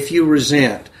point. If you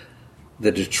resent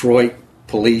the Detroit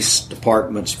Police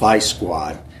Department's Vice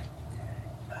Squad,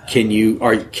 can you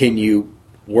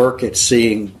work at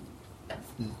seeing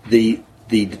the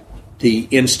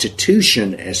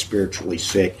institution as spiritually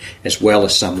sick as well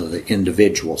as some of the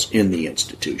individuals in the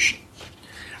institution?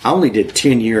 I only did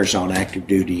 10 years on active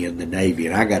duty in the Navy,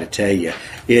 and I got to tell you,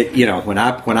 when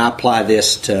I apply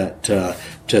this to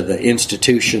the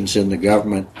institutions in the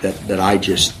government that I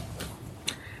just,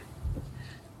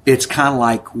 it's kind of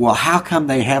like, well, how come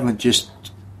they haven't just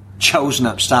chosen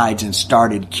up sides and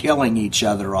started killing each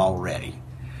other already?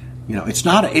 It's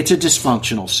a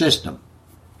dysfunctional system.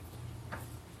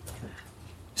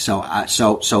 So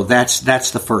that's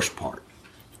the first part,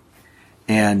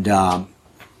 and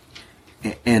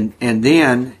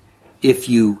then if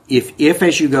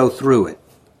as you go through it,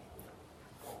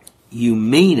 you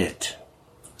mean it.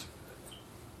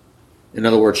 In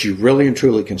other words, you really and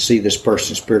truly can see this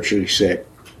person spiritually sick,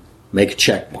 make a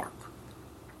check mark.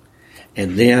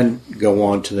 And then go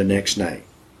on to the next name.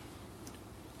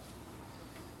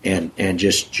 And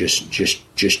just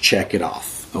check it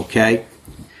off. Okay?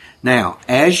 Now,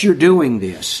 as you're doing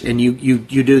this, and you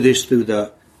do this through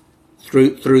the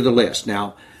list.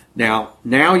 Now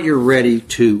you're ready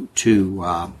to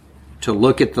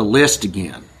look at the list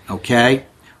again. Okay?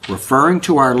 Referring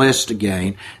to our list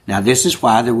again. Now, this is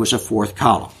why there was a 4th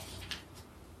column.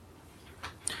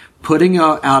 Putting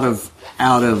out of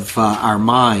our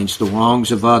minds the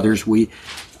wrongs of others we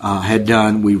had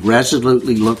done, we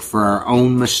resolutely looked for our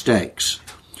own mistakes.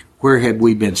 Where had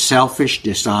we been selfish,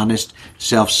 dishonest,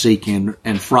 self-seeking,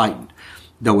 and frightened?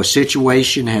 Though a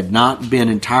situation had not been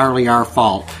entirely our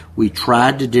fault, we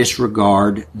tried to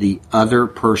disregard the other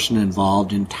person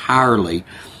involved entirely.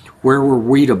 Where were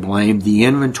we to blame? The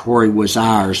inventory was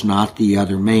ours, not the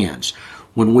other man's.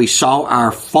 When we saw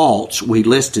our faults, we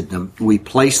listed them. We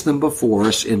placed them before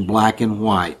us in black and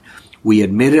white. We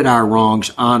admitted our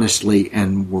wrongs honestly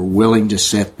and were willing to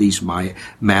set these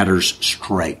matters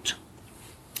straight.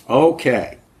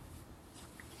 Okay.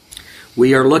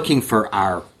 We are looking for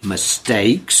our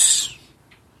mistakes,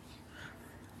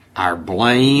 our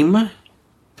blame,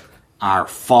 our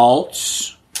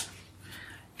faults,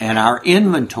 and our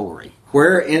inventory.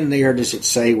 Where in there does it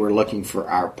say we're looking for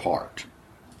our part?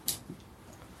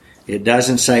 It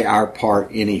doesn't say our part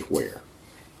anywhere.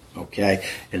 Okay,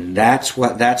 and that's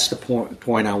the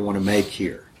point I want to make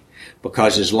here.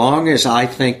 Because as long as I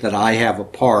think that I have a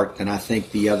part, then I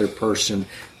think the other person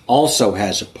also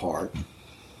has a part.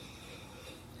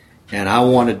 And I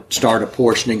want to start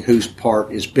apportioning whose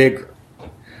part is bigger.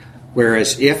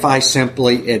 Whereas if I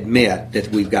simply admit that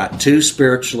we've got two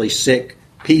spiritually sick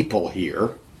people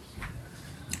here,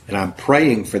 and I'm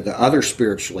praying for the other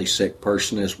spiritually sick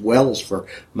person as well as for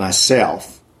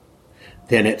myself,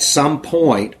 then at some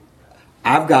point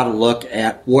I've got to look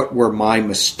at what were my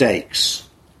mistakes,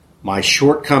 my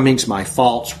shortcomings, my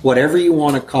faults, whatever you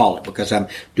want to call it, because I'm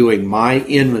doing my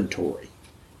inventory.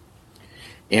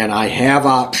 And I have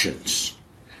options.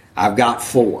 I've got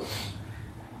 4.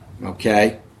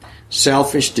 Okay?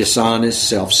 Selfish, dishonest,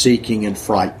 self-seeking, and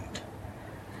frightened.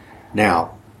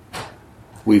 Now,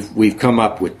 we've come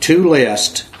up with 2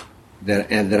 lists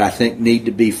that I think need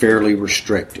to be fairly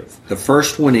restrictive. The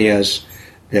first one is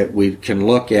that we can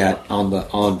look at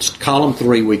on column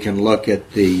 3. We can look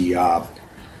at the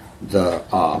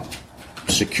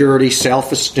security,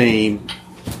 self-esteem,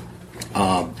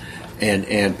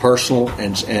 and personal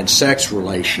and sex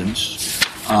relations,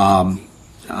 and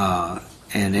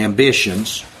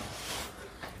ambitions.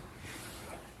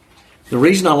 The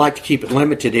reason I like to keep it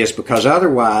limited is because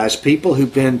otherwise people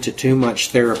who've been to too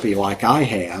much therapy like I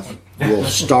have will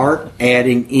start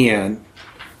adding in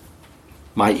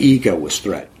my ego was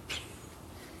threatened.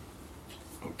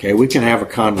 Okay, we can have a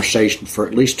conversation for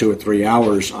at least 2 or 3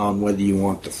 hours on whether you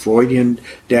want the Freudian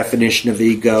definition of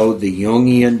ego, the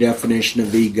Jungian definition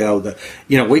of ego.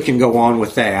 We can go on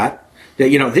with that.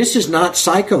 This is not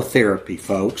psychotherapy,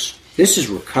 folks. This is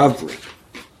recovery.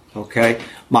 Okay,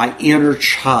 my inner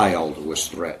child was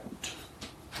threatened.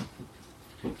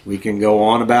 We can go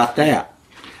on about that.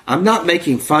 I'm not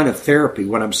making fun of therapy.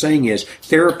 What I'm saying is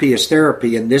therapy,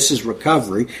 and this is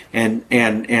recovery, and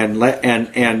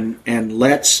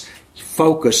let's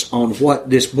focus on what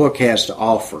this book has to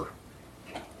offer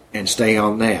and stay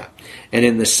on that. And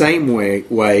in the same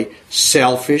way,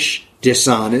 selfish,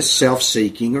 dishonest,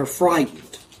 self-seeking, or frightened.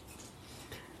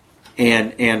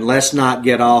 And let's not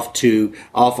get off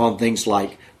on things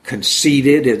like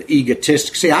conceited and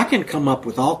egotistic. See, I can come up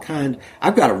with all kinds.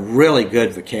 I've got a really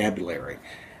good vocabulary.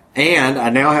 And I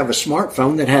now have a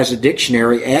smartphone that has a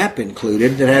dictionary app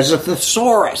included that has a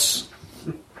thesaurus.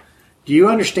 Do you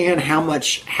understand how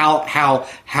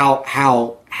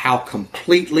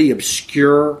completely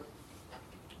obscure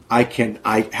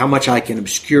how much I can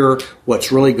obscure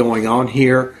what's really going on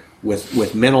here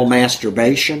with mental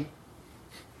masturbation?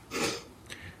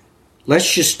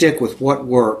 Let's just stick with what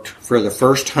worked for the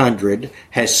first 100,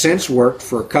 has since worked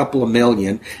for a couple of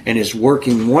million, and is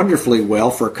working wonderfully well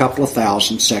for a couple of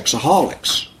thousand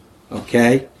sexaholics.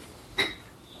 Okay?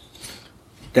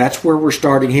 That's where we're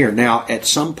starting here. Now, at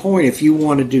some point, if you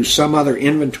want to do some other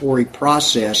inventory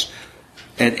process,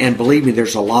 and believe me,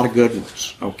 there's a lot of good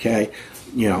ones. Okay?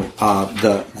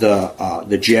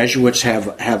 The Jesuits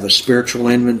have a spiritual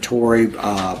inventory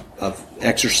of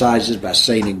exercises by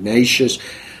St. Ignatius.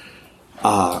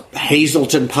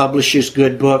 Hazelton publishes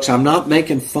good books. I'm not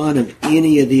making fun of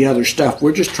any of the other stuff.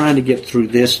 We're just trying to get through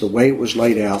this the way it was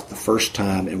laid out the first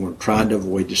time, and we're trying to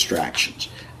avoid distractions.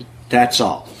 That's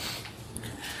all.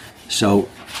 So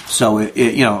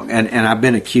and I've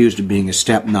been accused of being a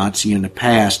step Nazi in the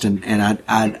past, and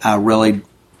I really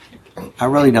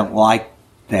don't like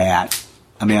that.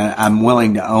 I mean, I'm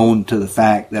willing to own to the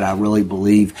fact that I really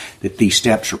believe that these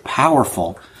steps are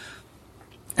powerful.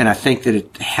 And I think that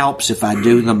it helps if I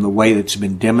do them the way that's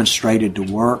been demonstrated to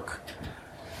work.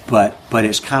 But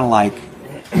it's kind of like,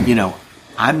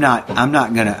 I'm not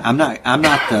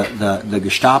the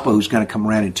Gestapo who's going to come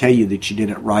around and tell you that you did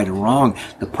it right or wrong.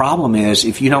 The problem is,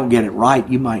 if you don't get it right,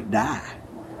 you might die.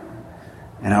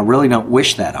 And I really don't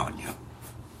wish that on you.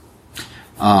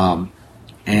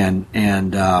 And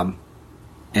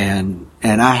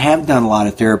I have done a lot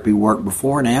of therapy work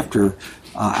before and after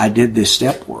I did this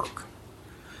step work.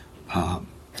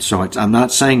 So I'm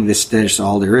not saying this is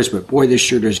all there is, but boy, this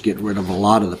sure does get rid of a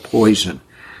lot of the poison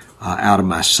out of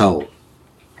my soul.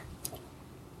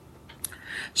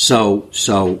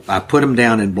 So I put them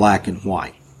down in black and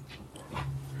white.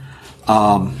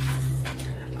 I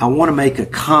want to make a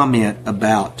comment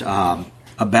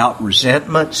about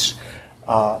resentments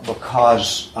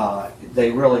because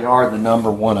they really are the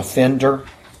number one offender.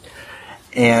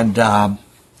 And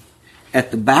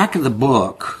at the back of the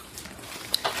book,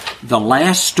 the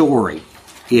last story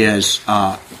is,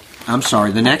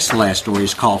 the next to last story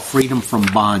is called Freedom from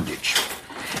Bondage.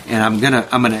 And I'm gonna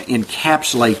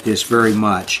encapsulate this very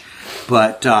much.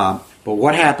 But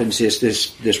what happens is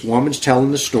this woman's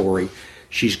telling the story.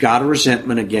 She's got a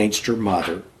resentment against her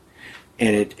mother.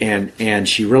 and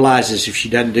she realizes if she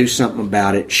doesn't do something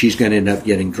about it, she's going to end up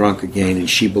getting drunk again, and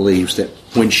she believes that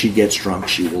when she gets drunk,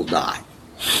 she will die.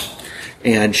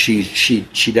 And she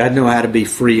doesn't know how to be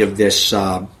free of this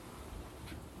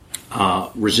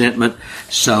resentment.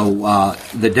 So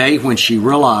the day when she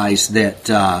realized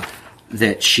that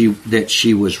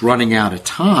she was running out of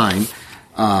time,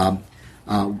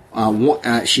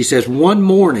 she says, one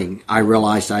morning I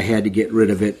realized I had to get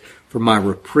rid of it, for my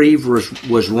reprieve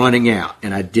was running out,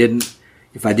 and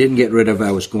if I didn't get rid of it,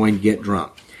 I was going to get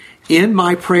drunk. In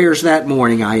my prayers that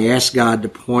morning, I asked God to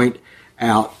point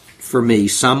out for me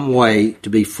some way to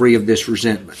be free of this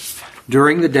resentment.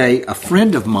 During the day, a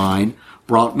friend of mine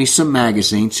brought me some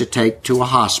magazines to take to a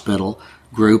hospital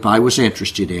group I was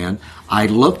interested in. I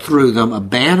looked through them. A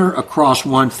banner across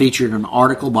one featured an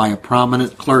article by a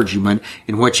prominent clergyman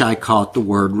in which I caught the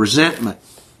word resentment.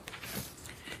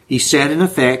 He said, in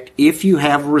effect, if you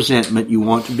have resentment you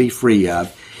want to be free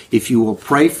of, if you will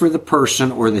pray for the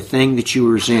person or the thing that you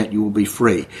resent, you will be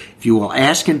free. If you will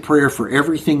ask in prayer for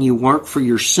everything you want for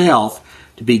yourself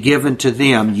to be given to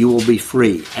them, you will be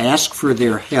free. Ask for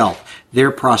their health,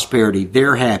 their prosperity,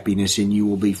 their happiness, and you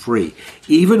will be free.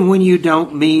 Even when you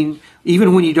don't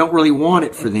really want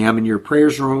it for them and your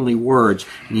prayers are only words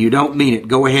and you don't mean it,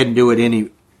 go ahead and do it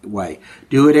anyway.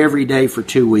 Do it every day for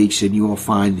 2 weeks and you will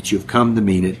find that you've come to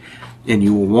mean it, and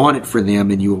you will want it for them,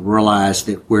 and you will realize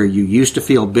that where you used to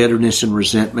feel bitterness and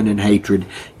resentment and hatred,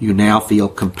 you now feel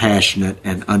compassionate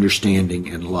and understanding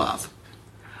and love.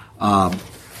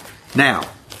 Now,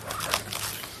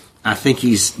 I think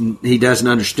he doesn't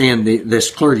understand, this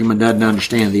clergyman doesn't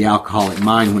understand the alcoholic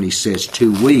mind when he says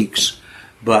 2 weeks,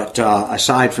 but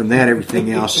aside from that,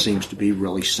 everything else seems to be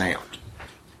really sound.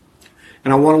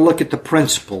 And I want to look at the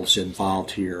principles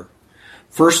involved here.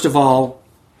 First of all,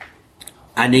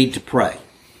 I need to pray.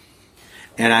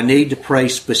 And I need to pray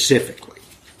specifically.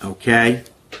 Okay?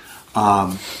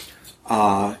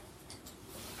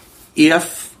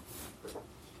 If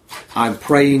I'm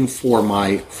praying for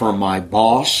my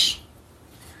boss,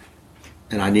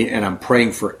 and I'm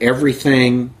praying for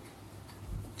everything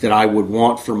that I would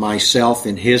want for myself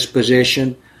in his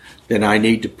position, then I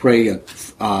need to pray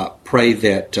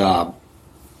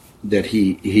that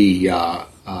he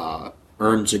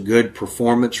earns a good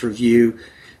performance review,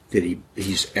 that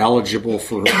he's eligible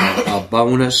for a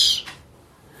bonus,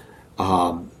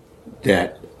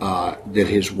 that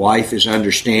his wife is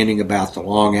understanding about the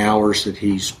long hours that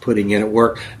he's putting in at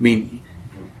work. I mean,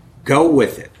 go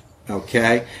with it,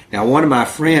 okay? Now, one of my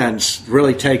friends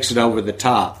really takes it over the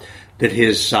top, that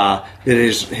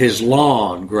his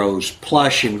lawn grows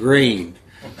plush and green,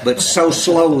 but so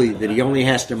slowly that he only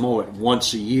has to mow it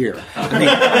once a year. I mean,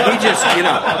 he just,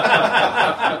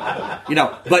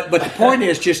 But the point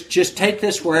is, just take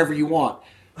this wherever you want.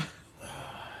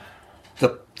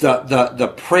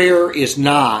 The prayer is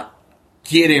not,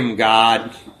 get him,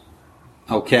 God.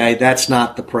 Okay, that's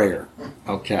not the prayer.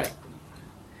 Okay,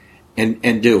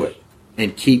 and do it,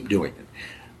 and keep doing it.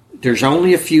 There's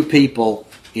only a few people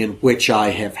in which I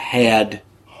have had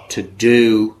to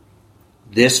do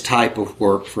this type of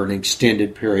work for an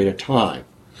extended period of time.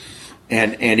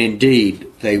 And indeed,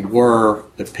 they were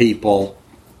the people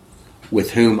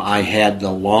with whom I had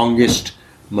the longest,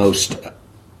 most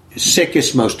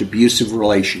sickest, most abusive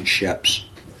relationships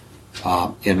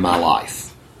in my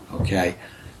life. Okay?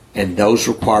 And those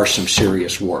require some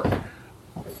serious work.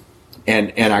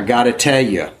 And I got to tell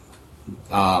you,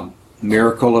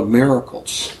 miracle of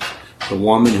miracles. The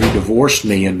woman who divorced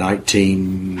me in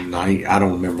 1990, I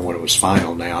don't remember when it was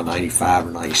final now, 95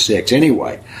 or 96.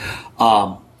 Anyway,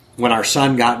 when our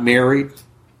son got married,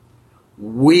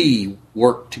 we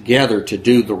worked together to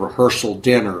do the rehearsal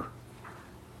dinner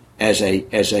as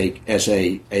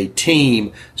a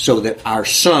team so that our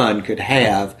son could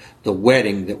have the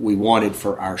wedding that we wanted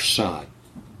for our son.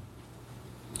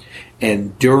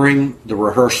 And during the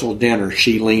rehearsal dinner,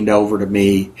 she leaned over to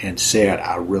me and said,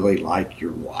 I really like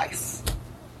your wife.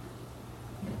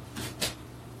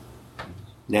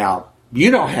 Now,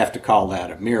 you don't have to call that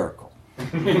a miracle.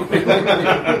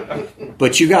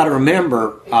 But you got to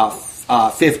remember,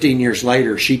 15 years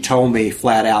later, she told me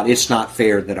flat out, it's not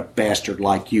fair that a bastard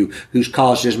like you, who's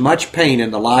caused as much pain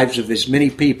in the lives of as many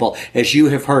people as you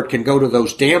have hurt, can go to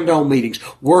those damned old meetings,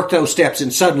 work those steps,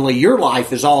 and suddenly your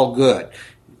life is all good.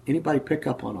 Anybody pick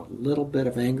up on a little bit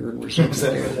of anger and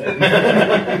resentment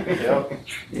there?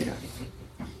 Yeah.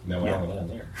 No harm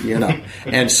there.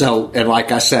 And so, and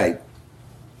like I say,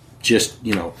 just,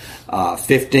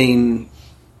 15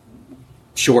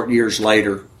 short years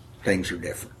later, things are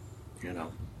different,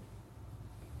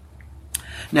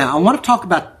 Now, I want to talk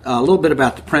about a little bit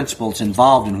about the principles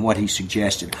involved in what he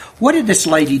suggested. What did this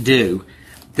lady do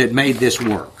that made this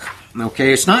work?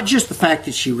 Okay, it's not just the fact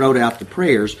that she wrote out the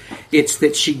prayers. It's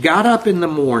that she got up in the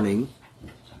morning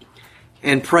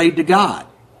and prayed to God.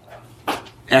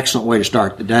 Excellent way to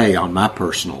start the day on my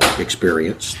personal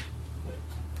experience.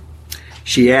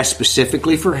 She asked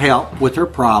specifically for help with her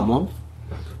problem,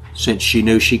 since she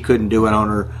knew she couldn't do it on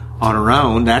her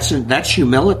own. That's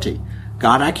humility.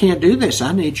 God, I can't do this.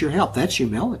 I need your help. That's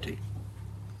humility.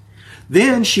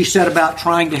 Then she set about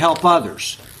trying to help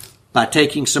others by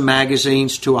taking some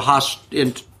magazines to a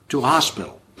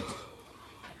hospital.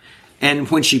 And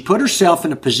when she put herself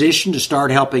in a position to start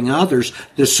helping others,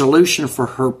 the solution for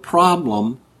her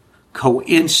problem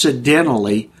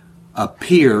coincidentally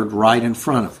appeared right in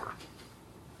front of her.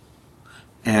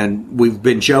 And we've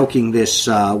been joking this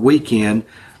weekend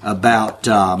about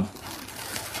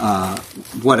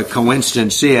what a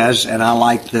coincidence is, and I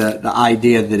like the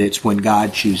idea that it's when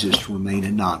God chooses to remain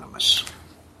anonymous.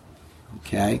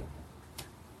 Okay?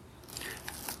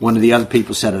 One of the other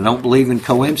people said, I don't believe in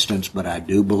coincidence, but I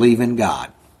do believe in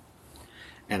God.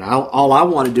 And all I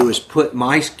want to do is put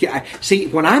my... See,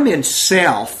 when I'm in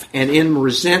self and in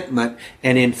resentment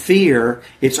and in fear,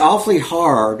 it's awfully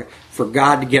hard for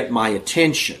God to get my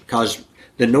attention because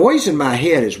the noise in my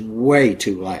head is way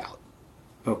too loud.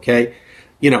 Okay?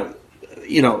 An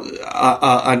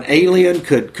alien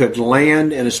could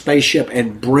land in a spaceship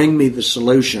and bring me the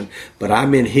solution, but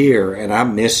I'm in here and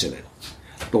I'm missing it.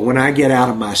 But when I get out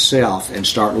of myself and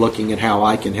start looking at how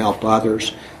I can help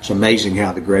others, it's amazing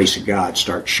how the grace of God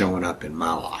starts showing up in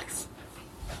my life.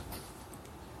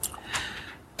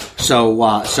 So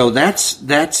that's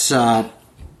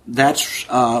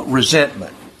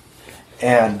resentment,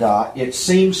 and it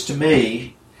seems to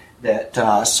me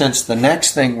that since the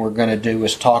next thing we're going to do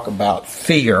is talk about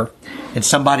fear, and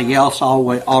somebody else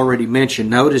already mentioned,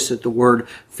 notice that the word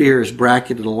fear is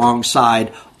bracketed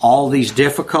alongside all these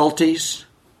difficulties,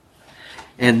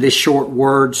 and this short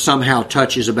word somehow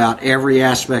touches about every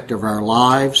aspect of our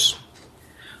lives.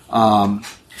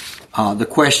 The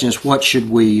question is, what should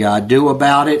we do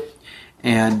about it?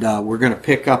 And we're going to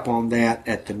pick up on that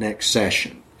at the next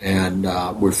session. And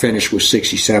we're finished with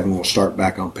 67. We'll start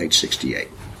back on page 68.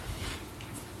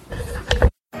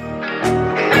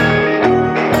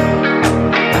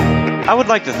 I would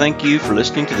like to thank you for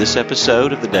listening to this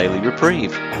episode of the Daily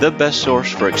Reprieve, the best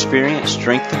source for experience,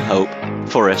 strength, and hope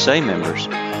for SA members.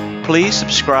 Please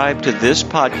subscribe to this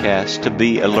podcast to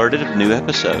be alerted of new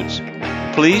episodes.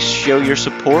 Please show your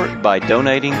support by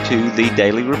donating to the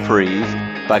Daily Reprieve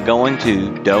by going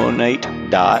to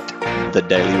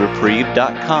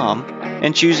donate.thedailyreprieve.com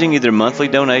and choosing either monthly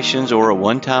donations or a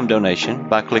one-time donation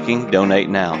by clicking Donate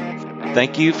Now.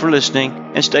 Thank you for listening,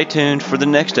 and stay tuned for the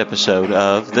next episode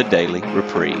of The Daily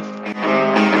Reprieve.